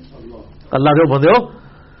بات ہے. اللہ کے بندے ہو,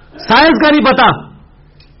 سائز کا نہیں پتا,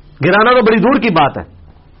 گرانا تو بڑی دور کی بات ہے.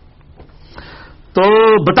 تو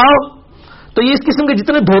بتاؤ. تو یہ اس قسم کے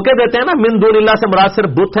جتنے دھوکے دیتے ہیں نا من دون اللہ سے مراد صرف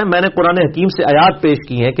بت ہے. میں نے قرآن حکیم سے آیات پیش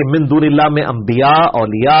کی ہیں کہ من دون اللہ میں انبیاء,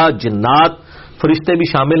 اولیاء, جنات, فرشتے بھی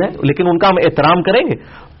شامل ہیں, لیکن ان کا ہم احترام کریں گے.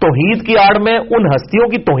 توحید کی آڑ میں ان ہستیوں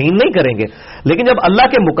کی توہین نہیں کریں گے, لیکن جب اللہ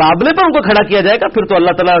کے مقابلے پر ان کو کھڑا کیا جائے گا پھر تو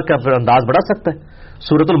اللہ تعالیٰ کا انداز بڑھا سکتا ہے.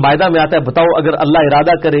 سورۃ المائدہ میں آتا ہے بتاؤ اگر اللہ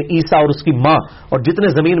ارادہ کرے عیسیٰ اور اس کی ماں اور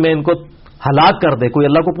جتنے زمین میں ان کو ہلاک کر دے, کوئی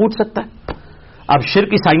اللہ کو پوچھ سکتا ہے؟ اب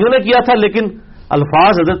شرک عیسائیوں نے کیا تھا, لیکن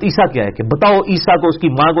الفاظ حضرت عیسیٰ کیا ہے کہ بتاؤ عیسیٰ کو اس کی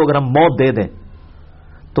ماں کو اگر ہم موت دے دیں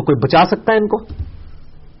تو کوئی بچا سکتا ہے ان کو؟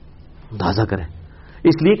 اندازہ کریں.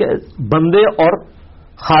 اس لیے کہ بندے اور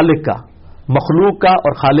خالق کا, مخلوق کا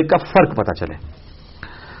اور خالق کا فرق پتہ چلے.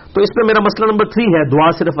 تو اس پہ میرا مسئلہ نمبر 3 ہے دعا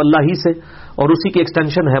صرف اللہ ہی سے, اور اسی کی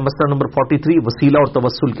ایکسٹینشن ہے مسئلہ نمبر 43 وسیلہ اور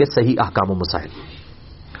توسل کے صحیح احکام و مسائل.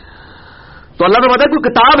 تو اللہ نے بتایا کوئی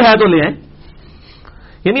کتاب ہے تو لے آئیں.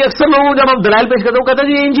 یعنی اکثر لوگوں جب ہم دلائل پیش کرتے ہیں وہ کہتے ہیں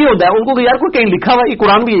جی انجی ہوتا ہے, ان کو یار کوئی کہیں لکھا ہوا, یہ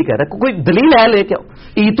قرآن بھی یہی کہہ رہا ہے, کوئی دلیل ہے لے کے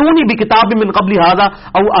ایتونی بکتاب من قبل ھذا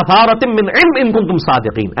او اثارۃ من علم ان کنتم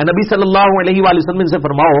صادقین. اے نبی صلی اللہ علیہ وآلہ وسلم سے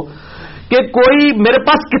فرماؤ کہ کوئی میرے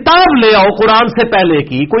پاس کتاب لے آؤ قرآن سے پہلے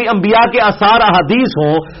کی, کوئی انبیاء کے آثار احادیث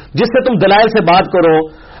ہوں جس سے تم دلائل سے بات کرو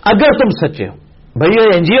اگر تم سچے ہو. بھائی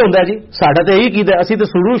یہ انجی ہوتا ہے جی, ساڈا تو یہی کیدا, اسی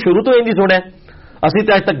تو شروع تو انجی سنیا, اسی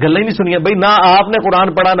تو آج تک گلیں نہیں سنی. بھائی نہ آپ نے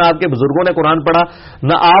قرآن پڑھا, نہ آپ کے بزرگوں نے قرآن پڑھا,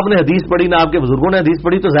 نہ آپ نے حدیث پڑھی, نہ آپ کے بزرگوں نے حدیث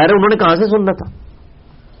پڑھی, تو ظاہر ہے انہوں نے کہاں سے سننا تھا.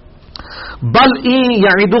 بل ان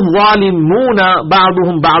یعد الظالمون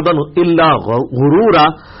بعضهم بعضا الا غرورا,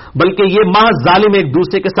 بلکہ یہ محض ظالم ایک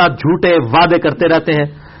دوسرے کے ساتھ جھوٹے وعدے کرتے رہتے ہیں,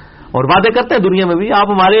 اور وعدے کرتے ہیں دنیا میں بھی.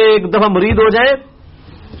 آپ ہمارے ایک دفعہ مرید ہو جائیں,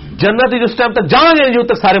 جنت جس ٹائم تک جائیں گے جو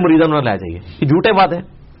تک سارے مریدوں نے لے جائیے, یہ جھوٹے وعدے ہیں.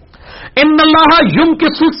 ان اللہ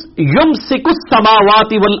یمسک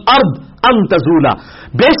السماوات والارض ان تزولا،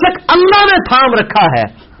 بے شک اللہ نے تھام رکھا ہے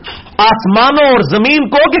آسمانوں اور زمین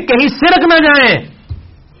کو کہ کہیں سرک نہ جائیں.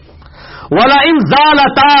 ولا ان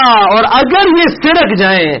زالتا، اور اگر یہ سرک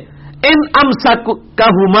جائیں، ان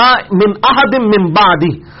امسکہما من احد من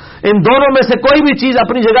بعدہ، ان دونوں میں سے کوئی بھی چیز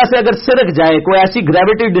اپنی جگہ سے اگر سرک جائے، کوئی ایسی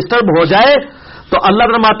گریوٹی ڈسٹرب ہو جائے، تو اللہ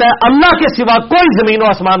فرماتا ہے اللہ کے سوا کوئی زمین و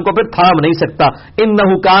آسمان کو پھر تھام نہیں سکتا.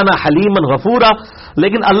 انہ کان حلیما غفورا،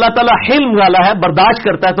 لیکن اللہ تعالیٰ حلم والا ہے، برداشت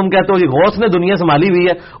کرتا ہے. تم کہتے ہو یہ غوث نے دنیا سنبھالی ہوئی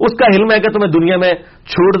ہے، اس کا حلم ہے کہ تمہیں دنیا میں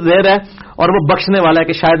چھوٹ دے رہا ہے، اور وہ بخشنے والا ہے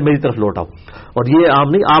کہ شاید میری طرف لوٹ آؤ. اور یہ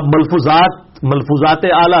عام نہیں، آپ ملفوظات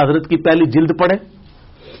اعلی حضرت کی پہلی جلد پڑھیں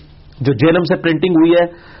جو جیلم سے پرنٹنگ ہوئی ہے،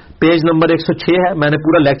 پیج نمبر 106 ہے. میں نے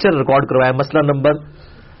پورا لیکچر ریکارڈ کروایا، مسئلہ نمبر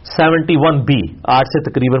 71B، آج سے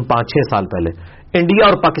تقریباً 5-6 سال پہلے. انڈیا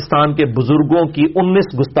اور پاکستان کے بزرگوں کی 19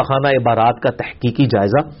 گستاخانہ عبارات کا تحقیقی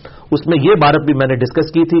جائزہ. اس میں یہ عبارت بھی میں نے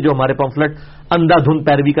ڈسکس کی تھی جو ہمارے پمفلٹ اندھا دھند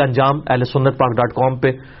پیروی کا انجام اہل سنت پاک.com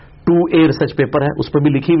پہ 2A ریسرچ پیپر ہے، اس پہ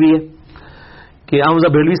بھی لکھی ہوئی ہے کہ احمد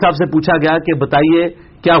بریلوی صاحب سے پوچھا گیا کہ بتائیے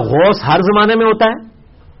کیا غوث ہر زمانے میں ہوتا ہے؟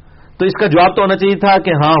 تو اس کا جواب تو ہونا چاہیے تھا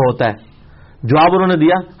کہ ہاں ہوتا ہے. جواب انہوں نے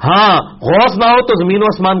دیا ہاں غوث نہ ہو تو زمین و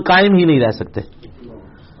آسمان قائم ہی نہیں رہ سکتے.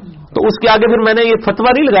 تو اس کے آگے پھر میں نے یہ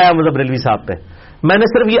فتویٰ نہیں لگایا احمد بریلوی صاحب پہ، میں نے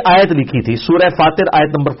صرف یہ آیت لکھی تھی، سورہ فاطر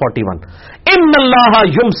آیت نمبر 41، ان اللہ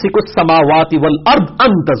یمسک السماوات والارض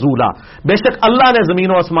ان تزولا، بے شک اللہ نے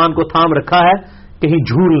زمین و آسمان کو تھام رکھا ہے کہیں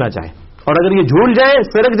جھول نہ جائے، اور اگر یہ جھول جائے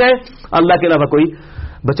سرک جائے اللہ کے علاوہ کوئی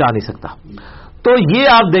بچا نہیں سکتا. تو یہ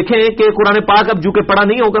آپ دیکھیں کہ قرآن پاک اب جو کہ پڑھا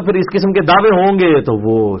نہیں ہوگا پھر اس قسم کے دعوے ہوں گے تو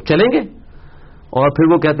وہ چلیں گے. اور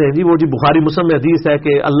پھر وہ کہتے ہیں جی بخاری مسلم میں حدیث ہے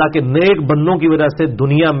کہ اللہ کے نیک بندوں کی وجہ سے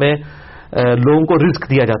دنیا میں لوگوں کو رزق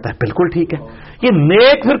دیا جاتا ہے. بالکل ٹھیک ہے، یہ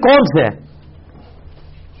نیک پھر کون سے ہے؟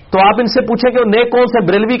 تو آپ ان سے پوچھیں کہ وہ نیک کون سے؟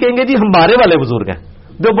 بریلوی کہیں گے جی ہمارے والے بزرگ ہیں.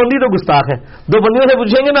 دو بندی تو گستاخ ہے، دو بندیوں سے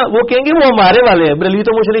پوچھیں گے نا وہ کہیں گے وہ ہمارے والے ہیں، بریلوی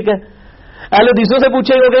تو مشرک ہے. اہل حدیثوں سے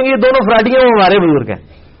پوچھیں گے وہ کہیں گے یہ دونوں فراڈی ہیں، وہ ہمارے بزرگ ہیں.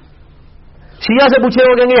 شیعہ سے پوچھیں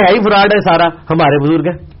وہ کہیں گے ہے ہی فراڈ ہے سارا، ہمارے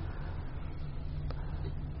بزرگ ہیں.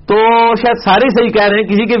 تو شاید سارے صحیح کہہ رہے ہیں،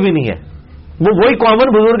 کسی کے بھی نہیں ہے. وہ وہی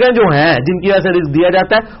کامن بزرگ ہیں جو ہیں جن کی وجہ سے رزق دیا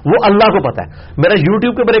جاتا ہے، وہ اللہ کو پتا ہے. میرا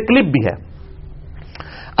یوٹیوب کے اوپر ایک کلپ بھی ہے،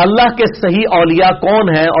 اللہ کے صحیح اولیاء کون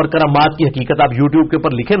ہیں اور کرامات کی حقیقت. آپ یوٹیوب کے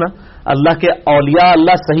اوپر لکھیں نا اللہ کے اولیاء،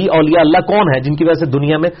 اللہ صحیح اولیاء اللہ کون ہے جن کی وجہ سے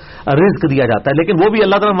دنیا میں رزق دیا جاتا ہے. لیکن وہ بھی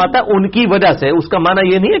اللہ تعالیٰ مانتا ہے ان کی وجہ سے. اس کا معنی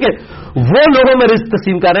یہ نہیں ہے کہ وہ لوگوں میں رزق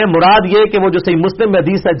تقسیم کر رہے ہیں، مراد یہ کہ وہ جو صحیح مسلم میں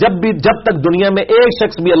حدیث ہے جب تک دنیا میں ایک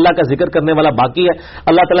شخص بھی اللہ کا ذکر کرنے والا باقی ہے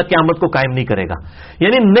اللہ تعالیٰ قیامت کو قائم نہیں کرے گا.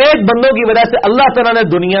 یعنی نیک بندوں کی وجہ سے اللہ تعالیٰ نے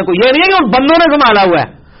دنیا کو، یہ نہیں ہے کہ ان بندوں نے سنبھالا ہوا ہے.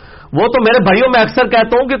 وہ تو میرے بھائیوں میں اکثر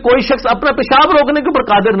کہتا ہوں کہ کوئی شخص اپنا پیشاب روکنے کے اوپر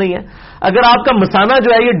قادر نہیں ہے. اگر آپ کا مثانہ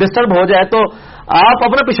جو ہے یہ ڈسٹرب ہو جائے تو آپ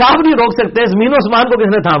اپنا پیشاب نہیں روک سکتے. زمین و آسمان کو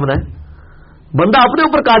کس نے تھامنا ہے؟ بندہ اپنے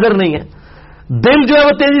اوپر قادر نہیں ہے. دل جو ہے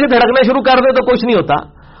وہ تیزی سے دھڑکنا شروع کر دے تو کچھ نہیں ہوتا.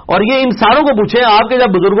 اور یہ انسانوں کو پوچھیں، آپ کے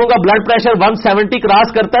جب بزرگوں کا بلڈ پریشر 170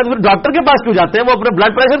 کراس کرتا ہے تو پھر ڈاکٹر کے پاس کیوں جاتے ہیں؟ وہ اپنے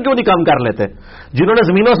بلڈ پریشر کیوں نہیں کم کر لیتے؟ جنہوں نے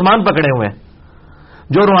زمین و آسمان پکڑے ہوئے ہیں،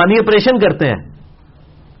 جو روحانی آپریشن کرتے ہیں،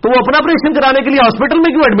 تو وہ اپنا آپریشن کرانے کے لیے ہاسپٹل میں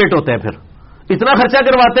کیوں ایڈمٹ ہوتے ہیں؟ پھر اتنا خرچہ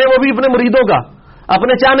کرواتے ہیں، وہ بھی اپنے مریدوں کا،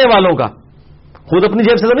 اپنے چاہنے والوں کا، خود اپنی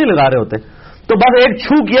جیب سے تو نہیں لگا رہے ہوتے. تو بس ایک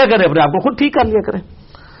چھو کیا کریں، اپنے آپ کو خود ٹھیک کر لیا کریں.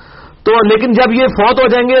 تو لیکن جب یہ فوت ہو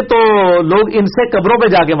جائیں گے تو لوگ ان سے قبروں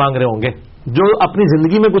پہ جا کے مانگ رہے ہوں گے جو اپنی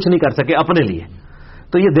زندگی میں کچھ نہیں کر سکے اپنے لیے.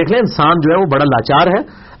 تو یہ دیکھ لیں انسان جو ہے وہ بڑا لاچار ہے،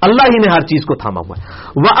 اللہ ہی نے ہر چیز کو تھاما ہوا ہے.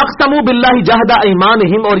 وَأَقْسَمُوا بِاللَّهِ جَهْدَ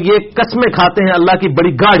أَيْمَانِهِمْ، اور یہ قسمیں کھاتے ہیں اللہ کی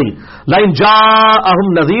بڑی گاڑی. لَئِن جَاءَهُمْ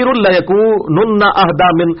نَذِيرٌ لَيَكُونُنَّ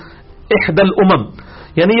أَهْدَىٰ مِنْ إِحْدَى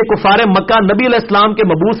الْأُمَمِ، یعنی یہ کفار مکہ نبی علیہ السلام کے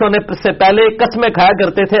مبعوث ہونے سے پہلے قسمیں کھایا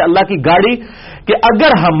کرتے تھے اللہ کی گاڑی کہ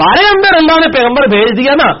اگر ہمارے اندر اللہ نے پیغمبر بھیج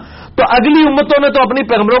دیا نا تو اگلی امتوں نے تو اپنی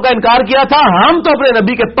پیغمبروں کا انکار کیا تھا، ہم تو اپنے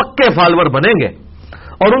نبی کے پکے فالوور بنیں گے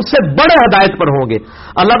اور ان سے بڑے ہدایت پر ہوں گے.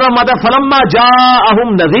 اللہ تعالیٰ ماتا فلما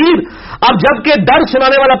جاءہم نذیر، اب جب کہ ڈر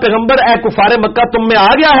سنانے والا پیغمبر اے کفار مکہ تم میں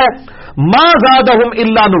آ گیا ہے، ما زادہم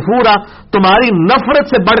الا نفورا، تمہاری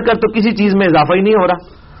نفرت سے بڑھ کر تو کسی چیز میں اضافہ ہی نہیں ہو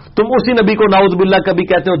رہا. تم اسی نبی کو نعوذ باللہ کبھی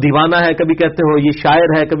کہتے ہو دیوانہ ہے، کبھی کہتے ہو یہ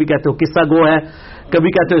شاعر ہے، کبھی کہتے ہو قصہ گو ہے، کبھی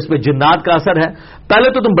کہتے ہو اس پہ جنات کا اثر ہے.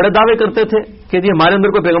 پہلے تو تم بڑے دعوے کرتے تھے کہ جی ہمارے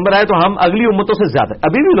اندر کوئی پیغمبر آئے تو ہم اگلی امتوں سے زیادہ،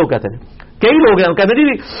 ابھی بھی لوگ کہتے ہیں، کئی لوگ ہیں کہتے جی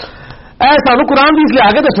ایسا نو قرآن بھی اس لیے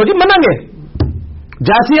آگے دسو جی منیں گے.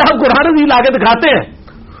 جیسے آپ قرآن بھی آگے دکھاتے ہیں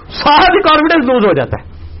سارا بھی کانفیڈینس لوز ہو جاتا ہے.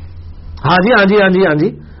 ہاں جی ہاں جی ہاں جی ہاں جی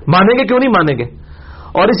مانیں گے، کیوں نہیں مانیں گے.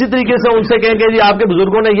 اور اسی طریقے سے ان سے کہیں کہ جی آپ کے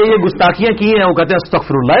بزرگوں نے یہ گستاخیاں کی ہیں، وہ کہتے ہیں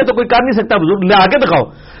استغفر اللہ، یہ تو کوئی کر نہیں سکتا، بزرگ لے آگے دکھاؤ.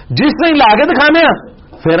 جس نے لا کے دکھانے ہیں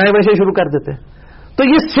پھر ویسے شروع کر دیتے. تو تو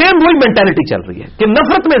یہ سیم وہی مینٹالٹی چل رہی ہے کہ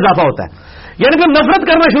نفرت میں اضافہ ہوتا ہے. یعنی کہ نفرت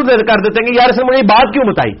کرنا شروع کر دیتے ہیں کہ یار اس نے مجھے بات کیوں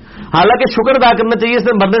بتائی, حالانکہ شکر ادا کرنا چاہیے اس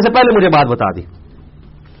نے مرنے سے پہلے مجھے بات بتا دی.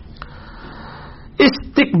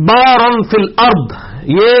 استکبارا فی الارض,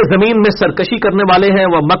 یہ زمین میں سرکشی کرنے والے ہیں.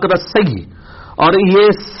 وہ مکر السیء, اور یہ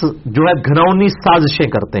جو ہے گھناؤنی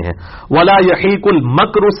سازشیں کرتے ہیں. ولا یحیق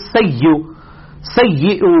المکر السیء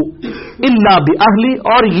الا باہلی,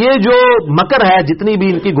 اور یہ جو مکر ہے جتنی بھی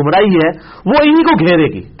ان کی گمراہی ہے وہ انہی کو گھیرے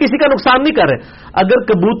گی, کسی کا نقصان نہیں کر رہے. اگر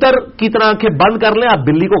کبوتر کی طرح آنکھیں بند کر لیں آپ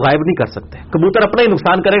بلی کو غائب نہیں کر سکتے. کبوتر اپنا ہی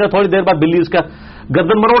نقصان کرے گا, تھوڑی دیر بعد بلی اس کا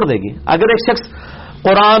گردن مروڑ دے گی. اگر ایک شخص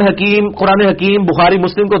قرآن حکیم بخاری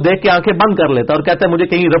مسلم کو دیکھ کے آنکھیں بند کر لیتا اور کہتا ہے مجھے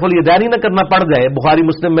کہیں رفل یدانی نہ کرنا پڑ جائے بخاری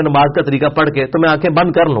مسلم میں نماز کا طریقہ پڑھ کے, تو میں آنکھیں بند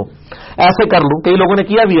کر لوں, ایسے کر لوں. کئی لوگوں نے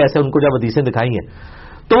کیا بھی ایسے, ان کو جب حدیثیں دکھائی ہیں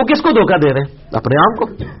تو وہ کس کو دھوکہ دے رہے ہیں؟ اپنے آپ کو.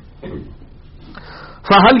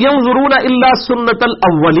 فَهَلْ يَنظُرُونَ إِلَّا سُنَّةَ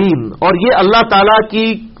الْأَوَّلِينَ, اور یہ اللہ تعالیٰ کی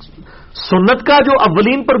سنت کا جو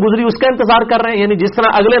اولین پر گزری اس کا انتظار کر رہے ہیں. یعنی جس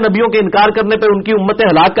طرح اگلے نبیوں کے انکار کرنے پہ ان کی امتیں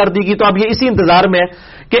ہلاک کر دی گئی, تو اب یہ اسی انتظار میں ہے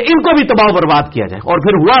کہ ان کو بھی تباہ و برباد کیا جائے. اور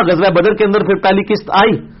پھر ہوا غزوہ بدر کے اندر پھر پہلی قسط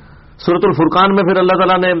آئی سورۃ الفرقان میں, پھر اللہ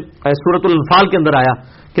تعالیٰ نے سورۃ الانفال کے اندر آیا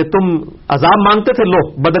کہ تم عذاب مانگتے تھے, لو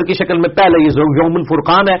بدر کی شکل میں پہلے یہ یوم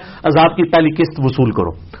الفرقان ہے, عذاب کی پہلی قسط وصول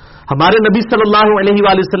کرو. ہمارے نبی صلی اللہ علیہ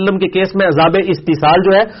وآلہ وسلم کے کیس میں عذاب استیصال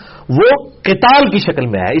جو ہے وہ قتال کی شکل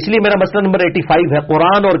میں ہے. اس لیے میرا مسئلہ نمبر 85 ہے,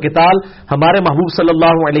 قرآن اور قتال ہمارے محبوب صلی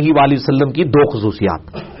اللہ علیہ وآلہ وسلم کی دو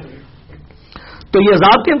خصوصیات. تو یہ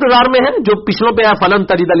عذاب کے انتظار میں ہے جو پچھلوں پہ ہے, فلن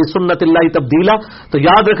تجد لسنت اللہ تبدیلا. تو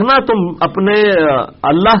یاد رکھنا تم اپنے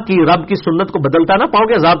اللہ کی رب کی سنت کو بدلتا نہ پاؤ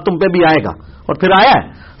گے, عذاب تم پہ بھی آئے گا. اور پھر آیا ہے.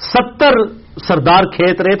 70 سردار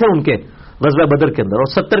کھیت رہے تھے ان کے غزوہ بدر کے اندر, اور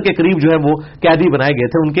 70 کے قریب جو ہے وہ قیدی بنائے گئے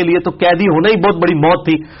تھے. ان کے لیے تو قیدی ہونا ہی بہت بڑی موت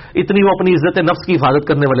تھی, اتنی وہ اپنی عزت نفس کی حفاظت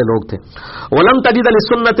کرنے والے لوگ تھے. ولن تجد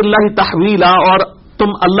لسنت اللہ تحویلا, اور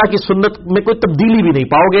تم اللہ کی سنت میں کوئی تبدیلی بھی نہیں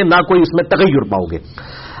پاؤ گے, نہ کوئی اس میں تغیر پاؤ گے.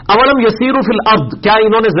 اولم یسیروا فی الارض, کیا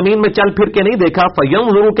انہوں نے زمین میں چل پھر کے نہیں دیکھا,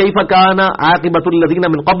 فینظروا کیف کان عاقبۃ الذین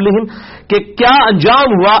من قبلہم, کہ کیا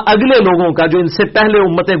انجام ہوا اگلے لوگوں کا جو ان سے پہلے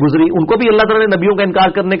امتیں گزری, ان کو بھی اللہ تعالیٰ نے نبیوں کا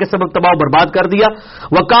انکار کرنے کے سبب تباہ و برباد کر دیا.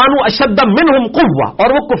 وکانوا اشد منہم قوہ,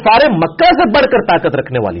 اور وہ کفار مکہ سے بڑھ کر طاقت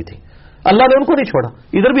رکھنے والی تھی, اللہ نے ان کو نہیں چھوڑا.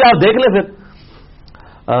 ادھر بھی آپ دیکھ لیں, پھر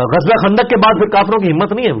غزوہ خندق کے بعد پھر کافروں کی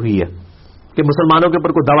ہمت نہیں ہوئی ہے کہ مسلمانوں کے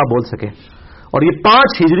اوپر کوئی دعویٰ بول سکے. اور یہ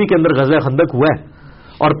 5 ہجری کے اندر غزوہ خندق ہوا ہے,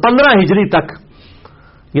 اور 15 ہجری تک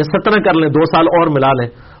یا 17 کر لیں, 2 سال اور ملا لیں,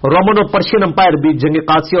 رومن اور پرشین امپائر بھی جنگ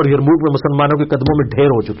قادسیہ اور یرموک میں مسلمانوں کے قدموں میں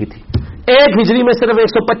ڈھیر ہو چکی تھی. 1 ہجری میں صرف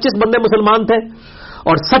 125 بندے مسلمان تھے,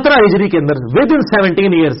 اور 17 ہجری کے اندر ود ان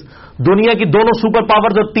 17 ایئرز دنیا کی دونوں سپر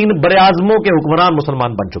پاورز اور 3 بڑے اعظموں کے حکمران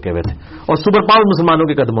مسلمان بن چکے ہوئے تھے, اور سپر پاور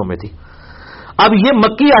مسلمانوں کے قدموں میں تھی. اب یہ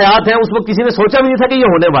مکی آیات ہیں, اس وقت کسی نے سوچا بھی نہیں تھا کہ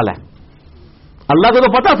یہ ہونے والا ہے. اللہ کو تو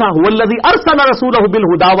پتا تھا, هو الذی ارسل رسولہ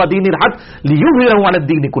بالہدی ودین الحق لیظہرہ علی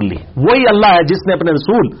الدین کلہ, وہی اللہ ہے جس نے اپنے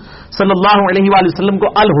رسول صلی اللہ علیہ وآلہ وسلم کو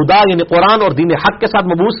الہدا یعنی قرآن اور دین حق کے ساتھ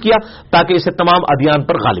مبعوث کیا تاکہ اسے تمام ادیان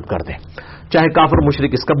پر غالب کر دے, چاہے کافر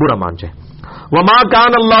مشرک اس کا برا مان جائے. وما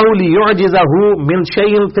کان اللہ لیعجزہ من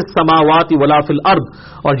شیء فی السماوات ولا فی الارض,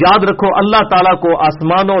 اور یاد رکھو اللہ تعالیٰ کو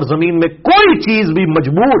آسمانوں اور زمین میں کوئی چیز بھی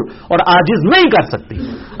مجبور اور عاجز نہیں کر سکتی.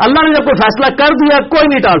 اللہ نے جب کوئی فیصلہ کر دیا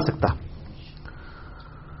کوئی نہیں ٹال سکتا.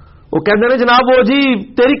 وہ کہتے ہیں جناب وہ جی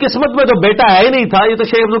تیری قسمت میں تو بیٹا ہے ہی نہیں تھا, یہ تو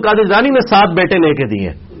شیخ عبد القادر جیلانی نے 7 بیٹے لے کے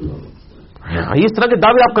دیے. اس طرح کے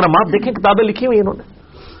دعوے آپ کرامات دیکھیں, کتابیں لکھی ہوئی انہوں نے,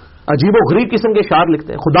 عجیب و غریب قسم کے اشعار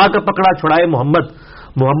لکھتے ہیں. خدا کا پکڑا چھڑائے محمد,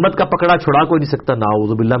 محمد کا پکڑا چھڑا کوئی نہیں سکتا,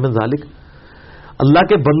 نعوذ باللہ من ذالک. اللہ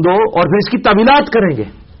کے بندوں, اور پھر اس کی تعویلات کریں گے,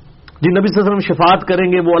 جن نبی صلی اللہ علیہ وسلم شفاعت کریں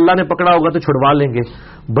گے وہ اللہ نے پکڑا ہوگا تو چھڑوا لیں گے.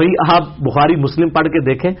 بھائی آپ بخاری مسلم پڑھ کے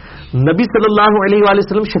دیکھیں, نبی صلی اللہ علیہ وآلہ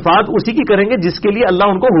وسلم شفاعت اسی کی کریں گے جس کے لیے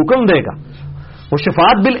اللہ ان کو حکم دے گا. وہ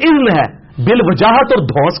شفاعت بالاذن ہے, بالوجاہت اور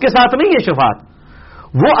دھوس کے ساتھ نہیں ہے شفاعت,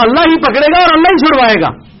 وہ اللہ ہی پکڑے گا اور اللہ ہی چھڑوائے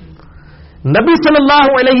گا. نبی صلی اللہ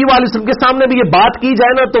علیہ وآلہ وسلم کے سامنے بھی یہ بات کی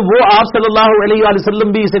جائے نا تو وہ آپ صلی اللہ علیہ وآلہ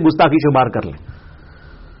وسلم بھی اسے گستاخی شمار کر لیں,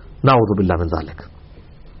 نعوذ باللہ من ذالک.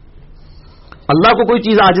 اللہ کو کوئی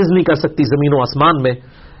چیز عاجز نہیں کر سکتی زمین و آسمان میں.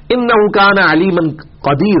 انہ کان علیما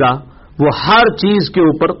قدیرا, وہ ہر چیز کے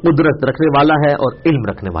اوپر قدرت رکھنے والا ہے اور علم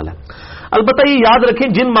رکھنے والا ہے. البتہ یہ یاد رکھیں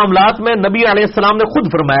جن معاملات میں نبی علیہ السلام نے خود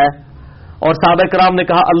فرمایا اور صحابہ کرام نے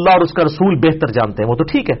کہا اللہ اور اس کا رسول بہتر جانتے ہیں, وہ تو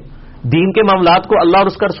ٹھیک ہے, دین کے معاملات کو اللہ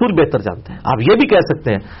اور اس کا رسول بہتر جانتے ہیں. آپ یہ بھی کہہ سکتے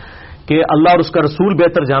ہیں کہ اللہ اور اس کا رسول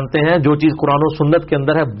بہتر جانتے ہیں, جو چیز قرآن و سنت کے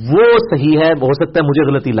اندر ہے وہ صحیح ہے, ہو سکتا ہے مجھے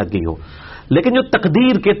غلطی لگ گئی ہو, لیکن جو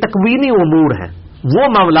تقدیر کے تکوینی امور ہیں وہ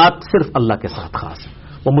معاملات صرف اللہ کے ساتھ خاص ہیں,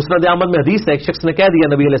 وہ مسند احمد میں حدیث ہے، ایک شخص نے کہہ دیا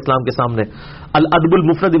نبی علیہ السلام کے سامنے، الادب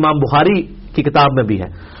المفرد امام بخاری کی کتاب میں بھی ہے،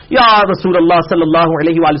 یا رسول اللہ صلی اللہ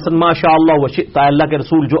علیہ وآلہ وسلم ما شاء اللہ وشئت، اللہ کے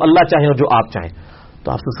رسول جو اللہ چاہیں اور جو آپ چاہیں. تو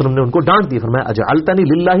آپ صلی اللہ علیہ وسلم نے ان کو ڈانٹ دیا، فرمایا اجعلتنی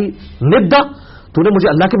للہ ندا، تو نے مجھے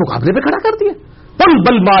اللہ کے مقابلے پہ کھڑا کر دیا. قل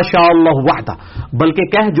بل ما شاء اللہ وحدہ، بلکہ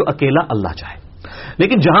کہہ جو اکیلا اللہ چاہے.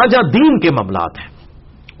 لیکن جہاں جہاں دین کے معاملات ہیں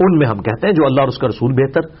ان میں ہم کہتے ہیں جو اللہ اور اس کا رسول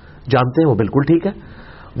بہتر جانتے ہیں وہ بالکل ٹھیک ہے،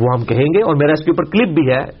 وہ ہم کہیں گے. اور میرا اس کے اوپر کلپ بھی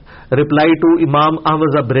ہے، رپلائی ٹو امام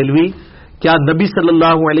احمد بریلوی، کیا نبی صلی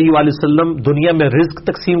اللہ علیہ وآلہ وسلم دنیا میں رزق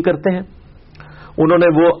تقسیم کرتے ہیں؟ انہوں نے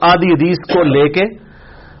وہ آدھی حدیث کو لے کے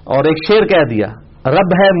اور ایک شعر کہہ دیا،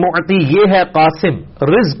 رب ہے معطی یہ ہے قاسم،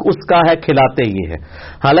 رزق اس کا ہے کھلاتے یہ ہے.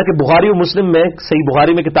 حالانکہ بخاری و مسلم میں، صحیح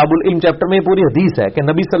بخاری میں کتاب العلم چیپٹر میں یہ پوری حدیث ہے کہ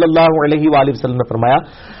نبی صلی اللہ علیہ وآلہ وسلم نے فرمایا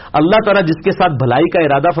اللہ تعالیٰ جس کے ساتھ بھلائی کا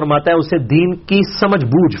ارادہ فرماتا ہے اسے دین کی سمجھ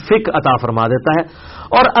بوجھ فقہ عطا فرما دیتا ہے،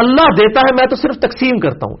 اور اللہ دیتا ہے میں تو صرف تقسیم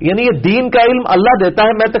کرتا ہوں. یعنی یہ دین کا علم اللہ دیتا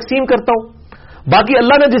ہے، میں تقسیم کرتا ہوں، باقی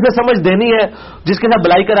اللہ نے جسے سمجھ دینی ہے، جس کے ساتھ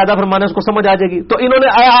بلائی کا ارادہ فرمانا ہے اس کو سمجھ آ جائے گی. تو انہوں نے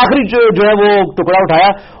آخری جو ہے وہ ٹکڑا اٹھایا،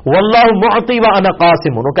 واللہ معطی وانا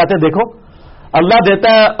قاسم، انہوں کہتے ہیں دیکھو اللہ دیتا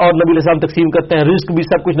ہے اور نبی علیہ السلام تقسیم کرتے ہیں، رزق بھی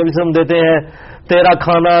سب کچھ نبی علیہ السلام دیتے ہیں، تیرا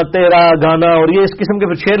کھانا تیرا گانا، اور یہ اس قسم کے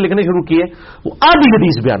پھر شعر لکھنے شروع کیے وہ آدھی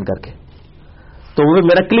حدیث بیان کر کے. تو وہ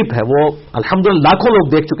میرا کلپ ہے، وہ الحمدللہ لاکھوں لوگ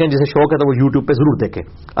دیکھ چکے ہیں، جسے شوق ہے تو وہ یوٹیوب پہ ضرور دیکھیں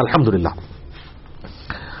الحمدللہ.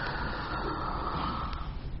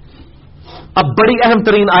 اب بڑی اہم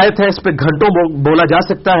ترین آیت ہے، اس پہ گھنٹوں بولا جا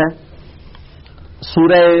سکتا ہے،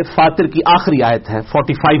 سورہ فاطر کی آخری آیت ہے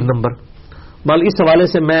 45 نمبر. بل اس حوالے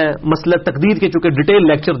سے میں مسئلہ تقدیر کے چونکہ ڈیٹیل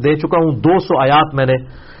لیکچر دے چکا ہوں، 200 آیات میں نے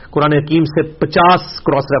قرآن حکیم سے 50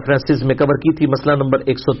 کراس ریفرنسز میں کور کی تھی، مسئلہ نمبر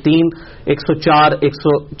 103 104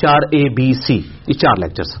 104 A B C، یہ 4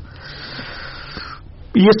 لیکچرز.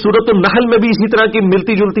 یہ سورۃ النحل میں بھی اسی طرح کی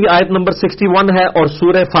ملتی جلتی آیت نمبر 61 ہے، اور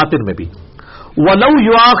سورہ فاطر میں بھی. وَلَوْ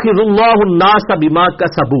يُؤَاخِذُ اللَّهُ النَّاسَ بِمَا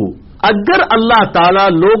كَسَبُوا، اگر اللہ تعالی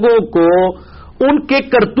لوگوں کو ان کے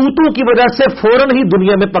کرتوتوں کی وجہ سے فوراً ہی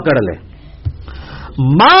دنیا میں پکڑ لے،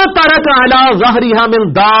 مَا تَرَكَ عَلَى ظَهْرِهَا مِن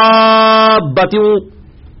دَابَّةٍ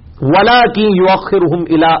وَلَكِن يُؤَخِّرُهُمْ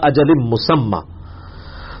إِلَى أَجَلٍ مُّسَمًّى،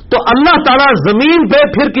 تو اللہ تعالیٰ زمین پہ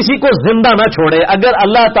پھر کسی کو زندہ نہ چھوڑے اگر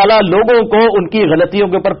اللہ تعالیٰ لوگوں کو ان کی غلطیوں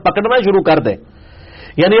کے اوپر پکڑنا شروع کر دے.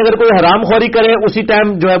 یعنی اگر کوئی حرام خوری کرے اسی ٹائم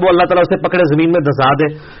جو ہے وہ اللہ تعالیٰ اسے پکڑے زمین میں دھسا دے،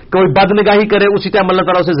 کوئی بد نگاہی کرے اسی ٹائم اللہ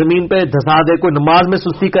تعالیٰ اسے زمین پہ دھسا دے، کوئی نماز میں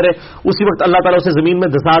سستی کرے اسی وقت اللہ تعالیٰ اسے زمین میں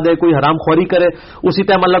دھسا دے، کوئی حرام خوری کرے اسی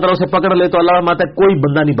ٹائم اللہ تعالیٰ اسے پکڑ لے، تو اللہ فرماتا ہے کوئی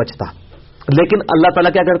بندہ نہیں بچتا. لیکن اللہ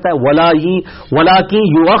تعالیٰ کیا کرتا ہے، وَلَٰكِن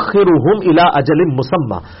يُؤَخِّرُهُمْ إِلَىٰ أَجَلٍ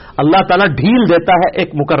مُّسَمًّى، اللہ تعالیٰ ڈھیل دیتا ہے ایک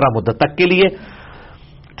مقررہ مدت تک کے لیے،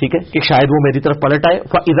 ٹھیک ہے، کہ شاید وہ میری طرف پلٹ آئے.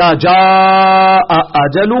 فَإِذَا جَاءَ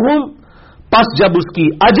أَجَلُهُمْ، پس جب اس کی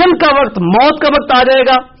اجل کا وقت، موت کا وقت آ جائے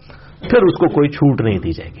گا، پھر اس کو کوئی چھوٹ نہیں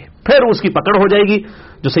دی جائے گی، پھر اس کی پکڑ ہو جائے گی.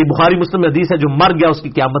 جو صحیح بخاری مسلم حدیث ہے، جو مر گیا اس کی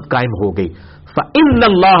قیامت قائم ہو گئی. فَإِنَّ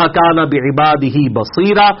اللَّهَ كَانَ بِعِبَادِهِ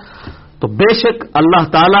بَصِيرًا، تو بے شک اللہ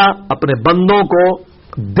تعالیٰ اپنے بندوں کو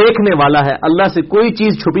دیکھنے والا ہے، اللہ سے کوئی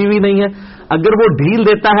چیز چھپی ہوئی نہیں ہے. اگر وہ ڈھیل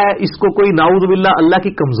دیتا ہے اس کو کوئی نعوذ باللہ اللہ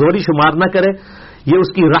کی کمزوری شمار نہ کرے، یہ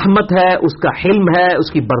اس کی رحمت ہے، اس کا حلم ہے،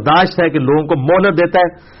 اس کی برداشت ہے کہ لوگوں کو مہلت دیتا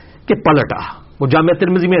ہے کہ پلٹا. وہ جامع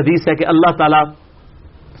ترمذی میں حدیث ہے کہ اللہ تعالیٰ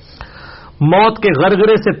موت کے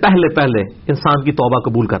غرغرے سے پہلے پہلے انسان کی توبہ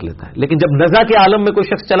قبول کر لیتا ہے، لیکن جب نزا کے عالم میں کوئی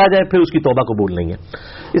شخص چلا جائے پھر اس کی توبہ قبول نہیں ہے.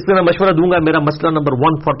 اس لیے میں مشورہ دوں گا، میرا مسئلہ نمبر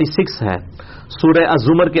 146 ہے، سورہ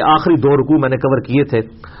الزمر کے آخری 2 رکوع میں نے کور کیے تھے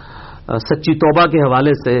سچی توبہ کے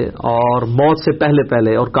حوالے سے، اور موت سے پہلے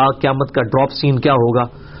پہلے، اور قیامت کا ڈراپ سین کیا ہوگا،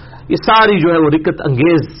 یہ ساری جو ہے وہ رکت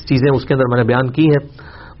انگیز چیزیں اس کے اندر میں نے بیان کی ہیں.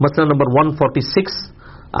 مسئلہ نمبر 146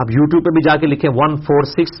 آپ یوٹیوب پہ بھی جا کے لکھیں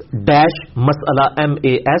 146 مسئلہ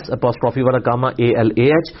MAS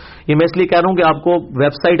ALAH. یہ میں اس لیے کہہ رہا ہوں کہ آپ کو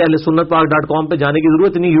ویب سائٹ ahlsunnatpark.com پہ جانے کی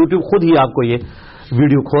ضرورت نہیں، یوٹیوب خود ہی آپ کو یہ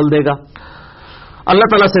ویڈیو کھول دے گا. اللہ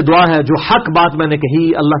تعالیٰ سے دعا ہے جو حق بات میں نے کہی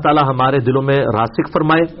اللہ تعالیٰ ہمارے دلوں میں راسخ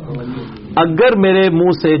فرمائے. اگر میرے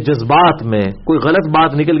منہ سے جذبات میں کوئی غلط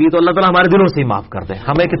بات نکل گئی تو اللہ تعالیٰ ہمارے دلوں سے ہی معاف کر دے.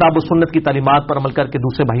 ہمیں کتاب و سنت کی تعلیمات پر عمل کر کے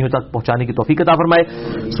دوسرے بھائیوں تک پہنچانے کی توفیق عطا فرمائے.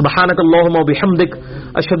 سبحانک اللہم و بحمدک،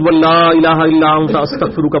 اشہد ان لا الہ الا انت،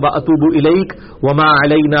 استغفرک و اتوب الیک، وما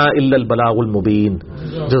علینا الا البلاغ المبین.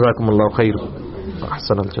 جزاکم اللہ خیر،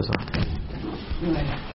 احسن الجزاء.